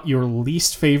point out your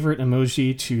least favorite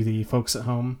emoji to the folks at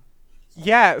home?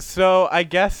 Yeah, so I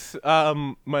guess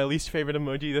my least favorite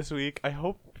emoji this week, I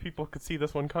hope people could see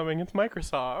this one coming, it's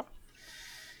Microsoft.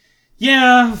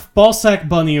 Yeah, ballsack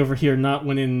bunny over here not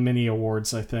winning many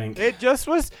awards, I think. It just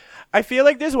was. I feel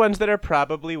like there's ones that are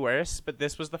probably worse, but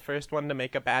this was the first one to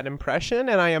make a bad impression,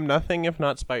 and I am nothing if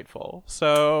not spiteful.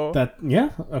 So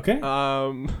Okay.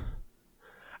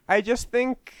 I just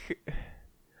think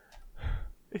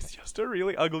it's just a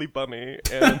really ugly bunny,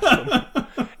 and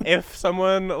if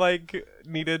someone like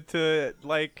needed to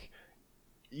like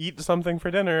eat something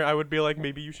for dinner, I would be like,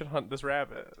 maybe you should hunt this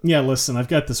rabbit. Yeah, listen, I've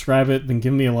got this rabbit, been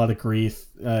giving me a lot of grief.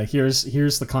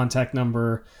 Here's the contact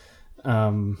number.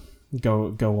 Go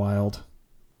wild.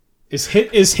 Is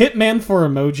Hitman for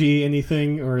emoji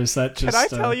anything, or is that just? Can I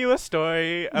tell you a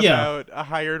story about a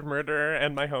hired murderer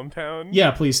in my hometown?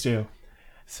 Yeah, please do.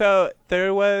 So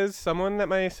there was someone that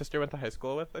my sister went to high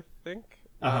school with, I think.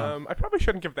 Uh-huh. I probably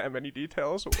shouldn't give that many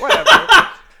details. Whatever.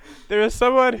 There was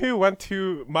someone who went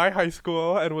to my high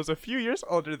school and was a few years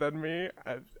older than me.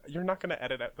 You're not gonna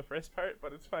edit out the first part,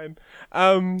 but it's fine.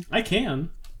 I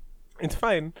can. It's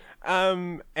fine.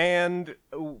 And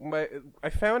I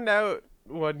found out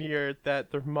one year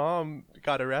that their mom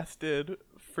got arrested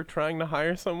for trying to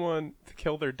hire someone to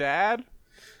kill their dad.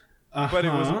 But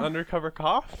it was an undercover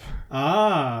cop.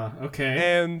 Ah,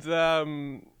 okay.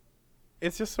 And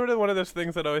it's just sort of one of those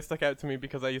things that always stuck out to me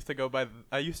because I used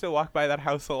to walk by that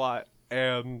house a lot,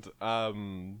 and I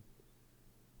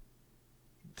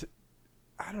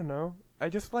don't know. I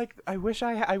wish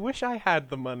I had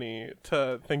the money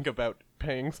to think about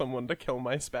paying someone to kill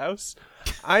my spouse.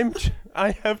 I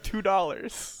have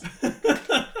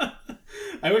 $2.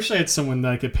 I wish I had someone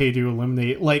that I could pay to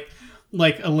eliminate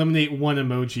eliminate one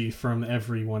emoji from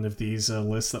every one of these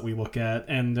lists that we look at.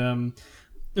 And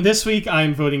this week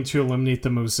I'm voting to eliminate the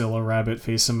Mozilla rabbit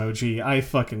face emoji. I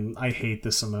hate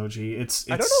this emoji. It's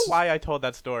I don't know why I told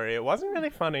that story. It wasn't really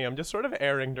funny. I'm just sort of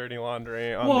airing dirty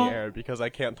laundry on the air because I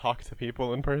can't talk to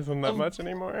people in person that much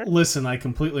anymore. Listen, I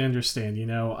completely understand. You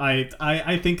know,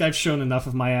 I think I've shown enough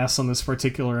of my ass on this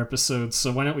particular episode,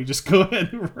 so why don't we just go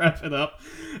ahead and wrap it up?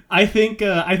 I think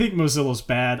Mozilla's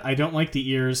bad. I don't like the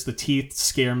ears. The teeth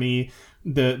scare me.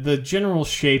 The general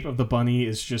shape of the bunny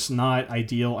is just not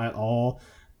ideal at all.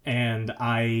 And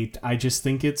I just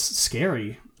think it's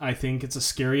scary. I think it's a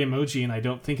scary emoji, and I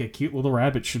don't think a cute little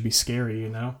rabbit should be scary, you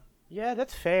know? Yeah,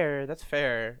 that's fair. That's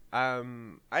fair.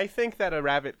 I think that a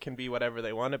rabbit can be whatever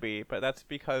they want to be, but that's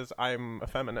because I'm a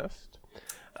feminist.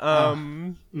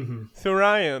 So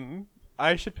Ryan,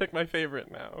 I should pick my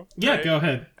favorite now. Yeah, right? go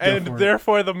ahead. And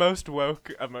therefore the most woke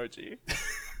emoji.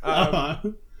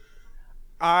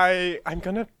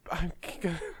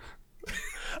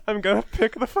 I'm gonna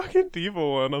pick the fucking diva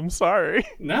one. I'm sorry.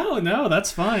 No,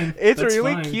 that's fine. It's that's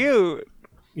really fine. cute.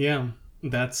 Yeah,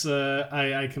 that's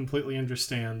I completely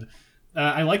understand.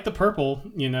 I like the purple.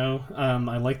 You know,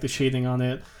 I like the shading on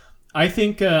it. I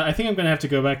think I'm gonna have to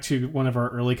go back to one of our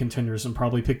early contenders and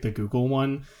probably pick the Google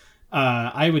one.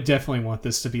 I would definitely want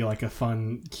this to be like a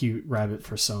fun, cute rabbit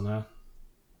persona.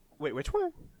 Wait, which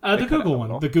one? The Google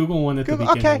one. The Google one at the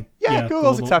beginning. Okay, yeah,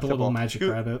 Google's acceptable. The little magic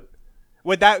rabbit.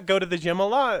 Would that go to the gym a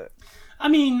lot? I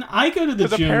mean, I go to the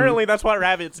gym. Because apparently that's what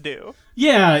rabbits do.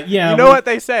 Yeah. You know what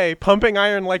they say? Pumping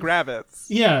iron like rabbits.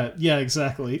 Yeah,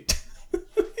 exactly.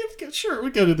 Sure,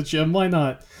 we go to the gym. Why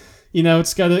not? You know,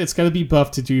 it's gotta be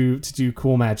buffed to do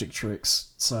cool magic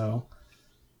tricks. So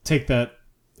take that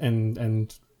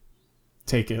and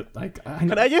take it.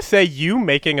 Can I just say, you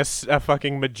making a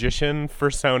fucking magician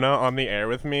persona on the air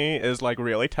with me is like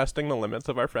really testing the limits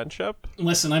of our friendship.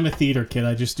 Listen, I'm a theater kid.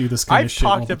 I just do this kind of shit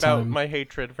all the time. I've talked about my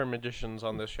hatred for magicians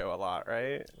on this show a lot,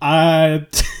 right?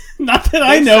 Not that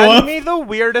I know of. Send me the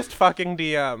weirdest fucking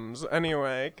DMs.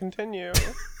 Anyway, continue.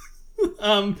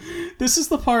 This is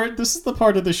the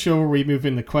part of the show where we move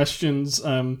into questions.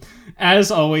 As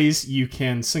always, you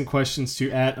can send questions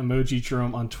to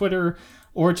 @emojijerome on Twitter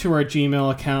or to our Gmail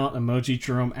account,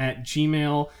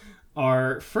 emojijerome@gmail.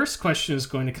 Our first question is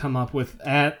going to come up with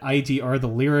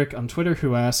 @IDRTheLyric on Twitter,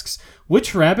 who asks,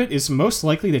 which rabbit is most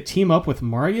likely to team up with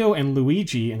Mario and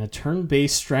Luigi in a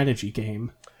turn-based strategy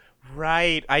game?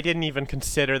 Right, I didn't even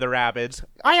consider the rabbits.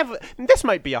 This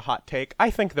might be a hot take. I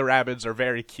think the rabbits are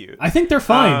very cute. I think they're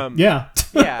fine. Yeah,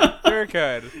 they're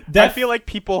good. I feel like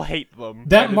people hate them.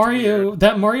 That Mario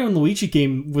and Luigi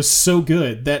game was so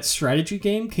good. That strategy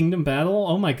game, Kingdom Battle.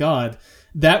 Oh my god,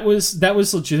 that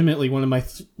was legitimately one of my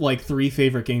 3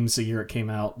 favorite games the year it came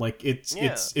out. Like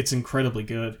it's incredibly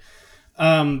good.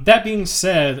 That being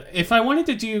said, if I wanted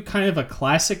to do kind of a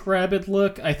classic rabbit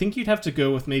look, I think you'd have to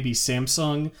go with maybe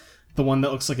Samsung. The one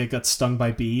that looks like it got stung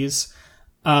by bees.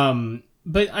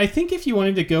 But I think if you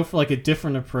wanted to go for like a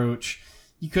different approach,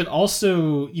 you could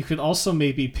also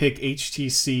maybe pick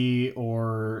HTC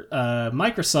or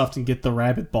Microsoft and get the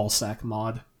rabbit ball sack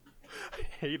mod. I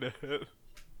hate it.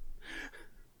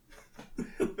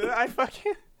 I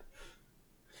fucking...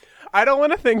 I don't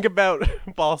want to think about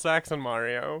ball sacks and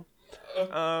Mario.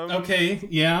 Okay,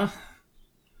 yeah.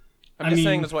 I'm just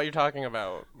saying that's what you're talking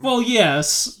about. Well,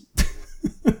 yes.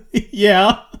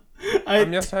 Yeah.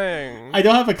 I'm just saying. I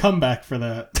don't have a comeback for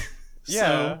that. Yeah.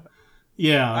 So,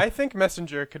 yeah. I think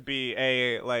Messenger could be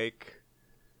a, like,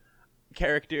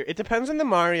 character. It depends on the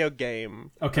Mario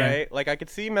game. Okay. Right? Like, I could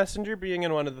see Messenger being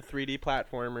in one of the 3D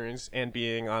platformers and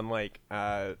being on, like,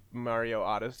 Mario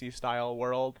Odyssey style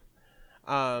world.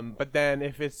 But then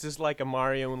if it's just like a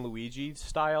Mario and Luigi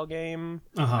style game,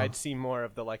 I'd see more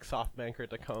of the like SoftBank or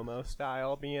Tacoma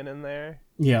style being in there.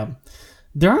 Yeah.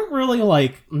 There aren't really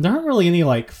any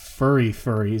like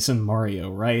furries in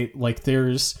Mario, right? Like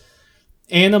there's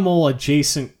animal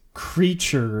adjacent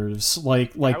creatures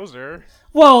like Bowser.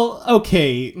 Well,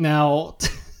 okay, now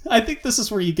I think this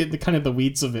is where you get into kind of the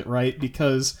weeds of it, right?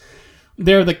 Because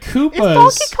they're the Koopas.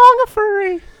 Is Donkey Kong a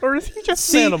furry? Or is he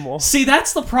just an animal? See,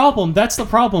 that's the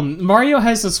problem. Mario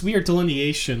has this weird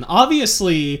delineation.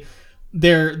 Obviously,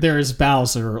 there's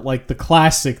Bowser, like the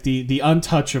classic, the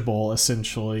untouchable,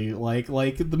 essentially. Like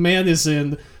the man is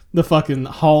in the fucking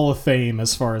Hall of Fame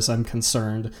as far as I'm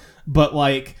concerned. But,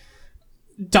 like,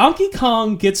 Donkey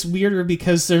Kong gets weirder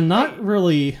because they're not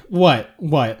really... What?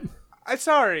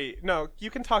 Sorry. No, you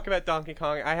can talk about Donkey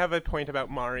Kong. I have a point about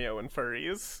Mario and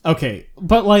furries. Okay,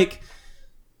 but like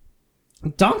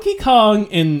Donkey Kong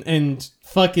and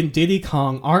fucking Diddy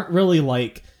Kong aren't really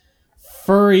like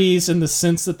furries in the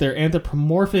sense that they're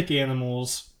anthropomorphic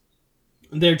animals.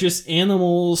 They're just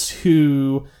animals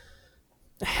who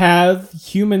have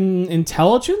human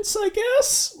intelligence, I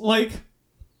guess. Like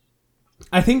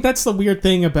I think that's the weird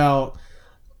thing about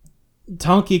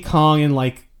Donkey Kong and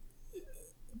like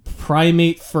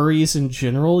primate furries in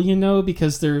general, you know,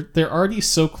 because they're already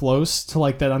so close to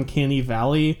like that uncanny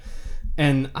valley.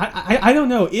 And I don't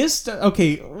know,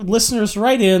 okay, listeners,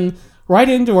 write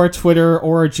into our Twitter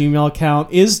or our Gmail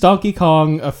account, is Donkey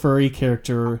Kong a furry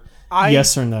character?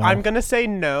 Yes or no? I'm gonna say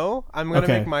no. I'm gonna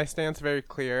make my stance very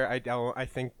clear. I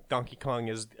think Donkey Kong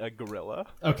is a gorilla.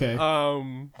 Okay.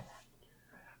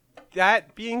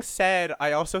 That being said,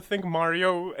 I also think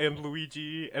Mario and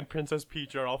Luigi and Princess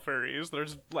Peach are all furries.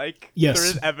 There's like there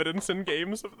is evidence in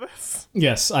games of this.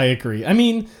 Yes, I agree. I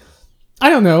mean, I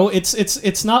don't know.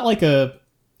 It's not like a.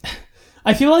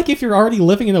 I feel like if you're already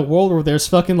living in a world where there's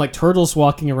fucking like turtles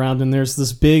walking around and there's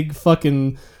this big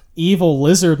fucking evil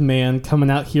lizard man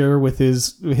coming out here with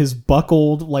his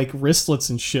buckled like wristlets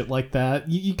and shit like that,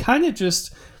 you kind of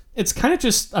just it's kind of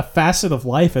just a facet of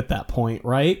life at that point,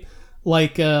 right?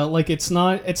 Like it's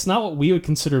not what we would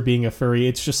consider being a furry.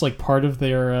 It's just like part of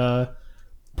their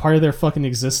fucking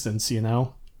existence, you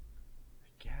know.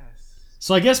 I guess.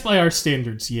 So I guess by our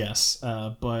standards, yes,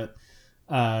 but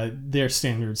their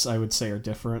standards, I would say, are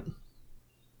different.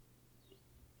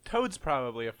 Toad's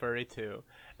probably a furry too.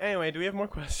 Anyway, do we have more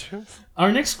questions?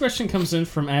 Our next question comes in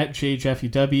from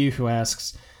 @JJeffUW, who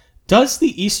asks, "Does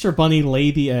the Easter Bunny lay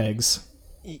the eggs?"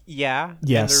 Yeah.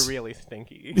 Yes. And they're really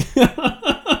stinky.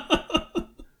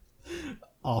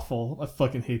 Awful. I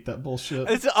fucking hate that bullshit.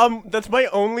 That's my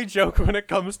only joke when it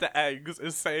comes to eggs,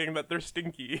 is saying that they're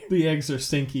stinky. The eggs are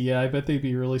stinky, yeah, I bet they'd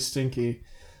be really stinky.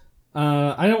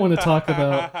 I don't want to talk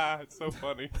about... It's so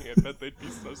funny. I bet they'd be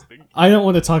so stinky. I don't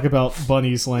want to talk about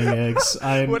bunnies laying eggs.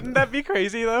 Wouldn't that be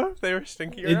crazy, though, if they were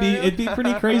stinky? It'd be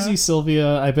pretty crazy,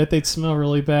 Sylvia. I bet they'd smell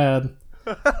really bad.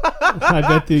 I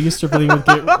bet the Easter Bunny would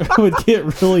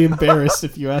get really embarrassed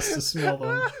if you asked to smell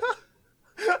them.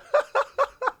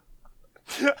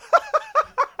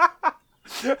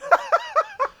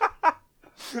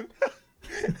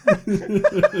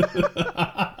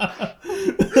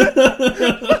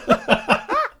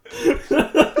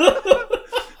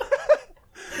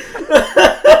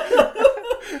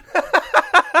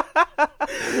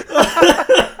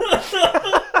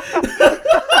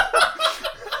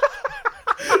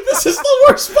 This is the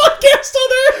worst podcast on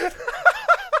earth.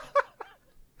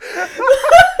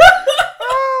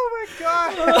 Oh my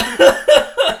god.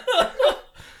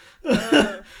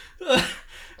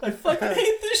 I fucking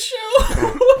hate this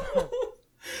show.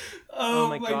 Oh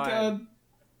my god.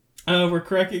 We're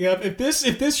cracking up. If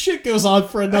this shit goes on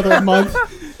for another month,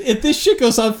 this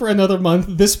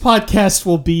podcast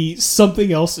will be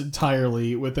something else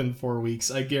entirely within 4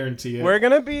 weeks. I guarantee it. We're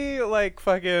gonna be like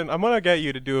fucking. I'm gonna get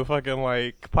you to do a fucking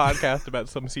like podcast about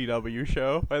some CW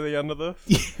show by the end of this.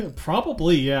 Yeah,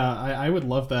 probably, yeah. I would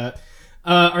love that.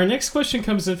 Our next question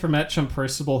comes in from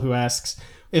 @ChumPercival, who asks,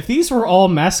 "If these were all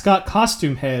mascot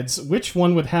costume heads, which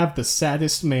one would have the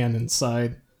saddest man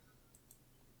inside?"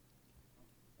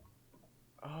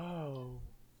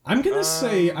 I'm gonna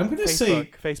say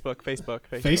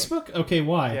Facebook. Okay,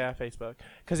 why? Yeah, Facebook.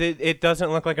 Because it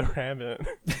doesn't look like a rabbit.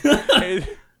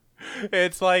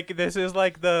 It's like this is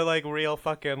like the like real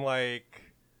fucking like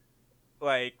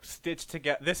stitched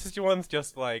together. This one's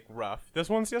just like rough. This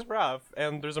one's just rough,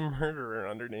 and there's a murderer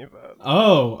underneath it.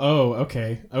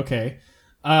 Okay. Okay.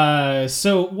 I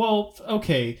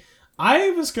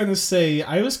was gonna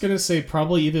say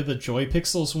probably either the Joy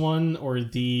Pixels one or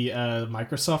the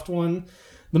Microsoft one.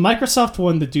 The Microsoft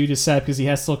one, the dude is sad because he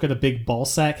has to look at a big ball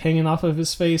sack hanging off of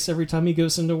his face every time he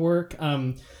goes into work.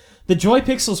 The Joy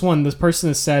Pixels one, this person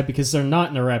is sad because they're not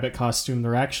in a rabbit costume.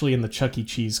 They're actually in the Chuck E.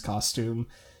 Cheese costume.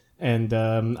 And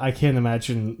I can't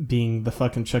imagine being the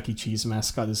fucking Chuck E. Cheese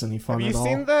mascot is any fun at all.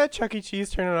 Have you seen the Chuck E.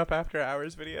 Cheese Turning Up After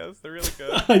Hours videos? They're really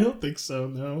good. I don't think so,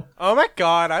 no. Oh my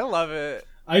god, I love it.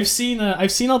 I've seen all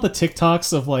the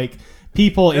TikToks of like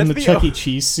people in the Chuck E.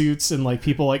 Cheese suits and like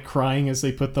people like crying as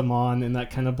they put them on and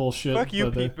that kind of bullshit. Fuck you,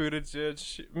 Pete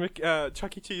Buttigieg.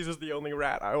 Chuck E. Cheese is the only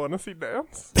rat I want to see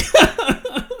dance.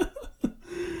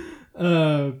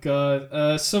 Oh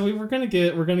god. So we're gonna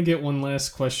get one last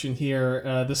question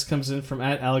here. This comes in from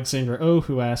 @Alexandra O,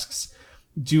 who asks,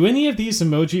 "Do any of these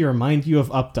emoji remind you of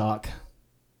Updoc?"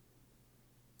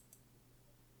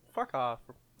 Fuck off.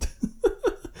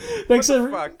 Thanks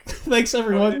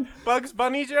everyone. Bugs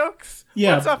Bunny jokes?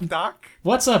 Yeah. What's up, Doc?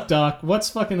 What's up, Doc? What's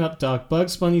fucking up, Doc?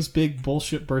 Bugs Bunny's big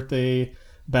bullshit birthday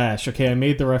bash. Okay, I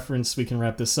made the reference. We can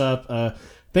wrap this up.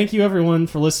 Thank you everyone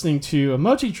for listening to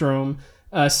Emoji Drome.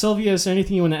 Sylvia, is there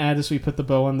anything you want to add as we put the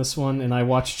bow on this one and I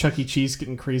watch Chuck E. Cheese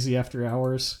getting crazy after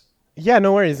hours? Yeah,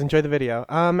 no worries. Enjoy the video.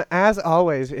 As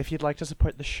always, if you'd like to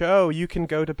support the show, you can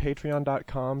go to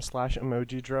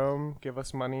patreon.com/emojidrome. Give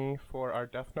us money for our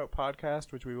Death Note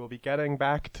podcast, which we will be getting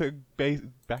back to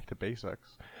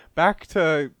basics. Back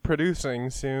to producing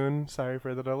soon. Sorry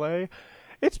for the delay.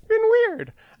 It's been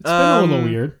weird. It's been a little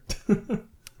weird. It's been a little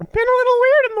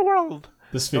weird in the world.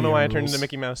 This video don't know why rules. I turned into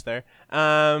Mickey Mouse there.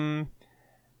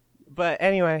 But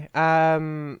anyway,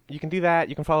 you can do that.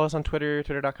 You can follow us on Twitter,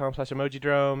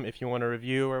 twitter.com/emojidrome. If you want a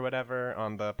review or whatever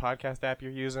on the podcast app you're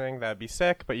using, that'd be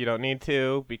sick, but you don't need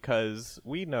to because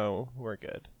we know we're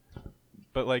good.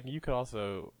 But like, you could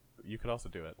also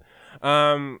do it.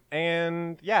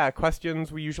 And yeah,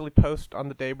 questions we usually post on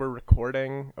the day we're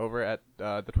recording over at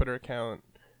the Twitter account.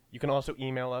 You can also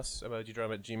email us,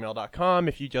 emojidrome@gmail.com,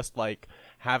 if you just, like,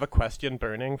 have a question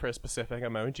burning for a specific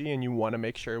emoji and you want to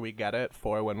make sure we get it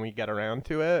for when we get around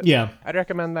to it. Yeah. I'd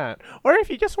recommend that. Or if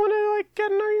you just want to, like,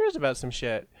 get in our ears about some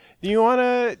shit. Do you want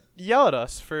to yell at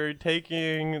us for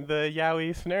taking the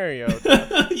Yaoi scenario?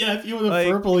 Yeah, if you want to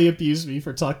verbally abuse me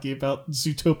for talking about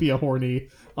Zootopia Horny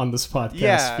on this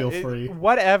podcast, feel free.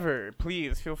 Whatever.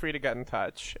 Please, feel free to get in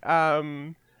touch.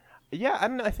 Yeah, I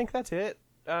don't know. I think that's it.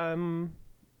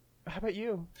 How about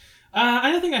you?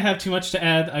 I don't think I have too much to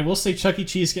add. I will say Chuck E.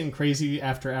 Cheese Getting Crazy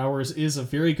After Hours is a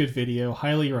very good video.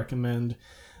 Highly recommend.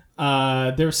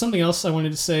 There was something else I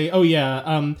wanted to say. Oh,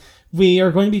 yeah. We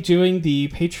are going to be doing the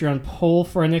Patreon poll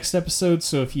for our next episode,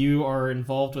 so if you are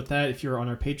involved with that, if you're on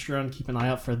our Patreon, keep an eye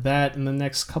out for that in the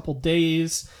next couple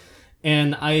days.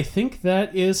 And I think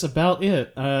that is about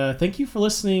it. Thank you for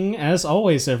listening, as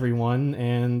always, everyone.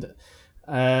 And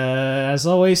as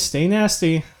always, stay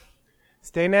nasty.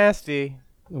 Stay nasty.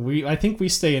 I think we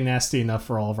stay nasty enough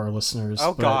for all of our listeners.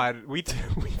 Oh God, we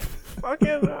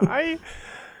fucking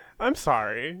I'm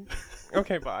sorry.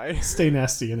 Okay, bye. Stay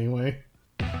nasty anyway.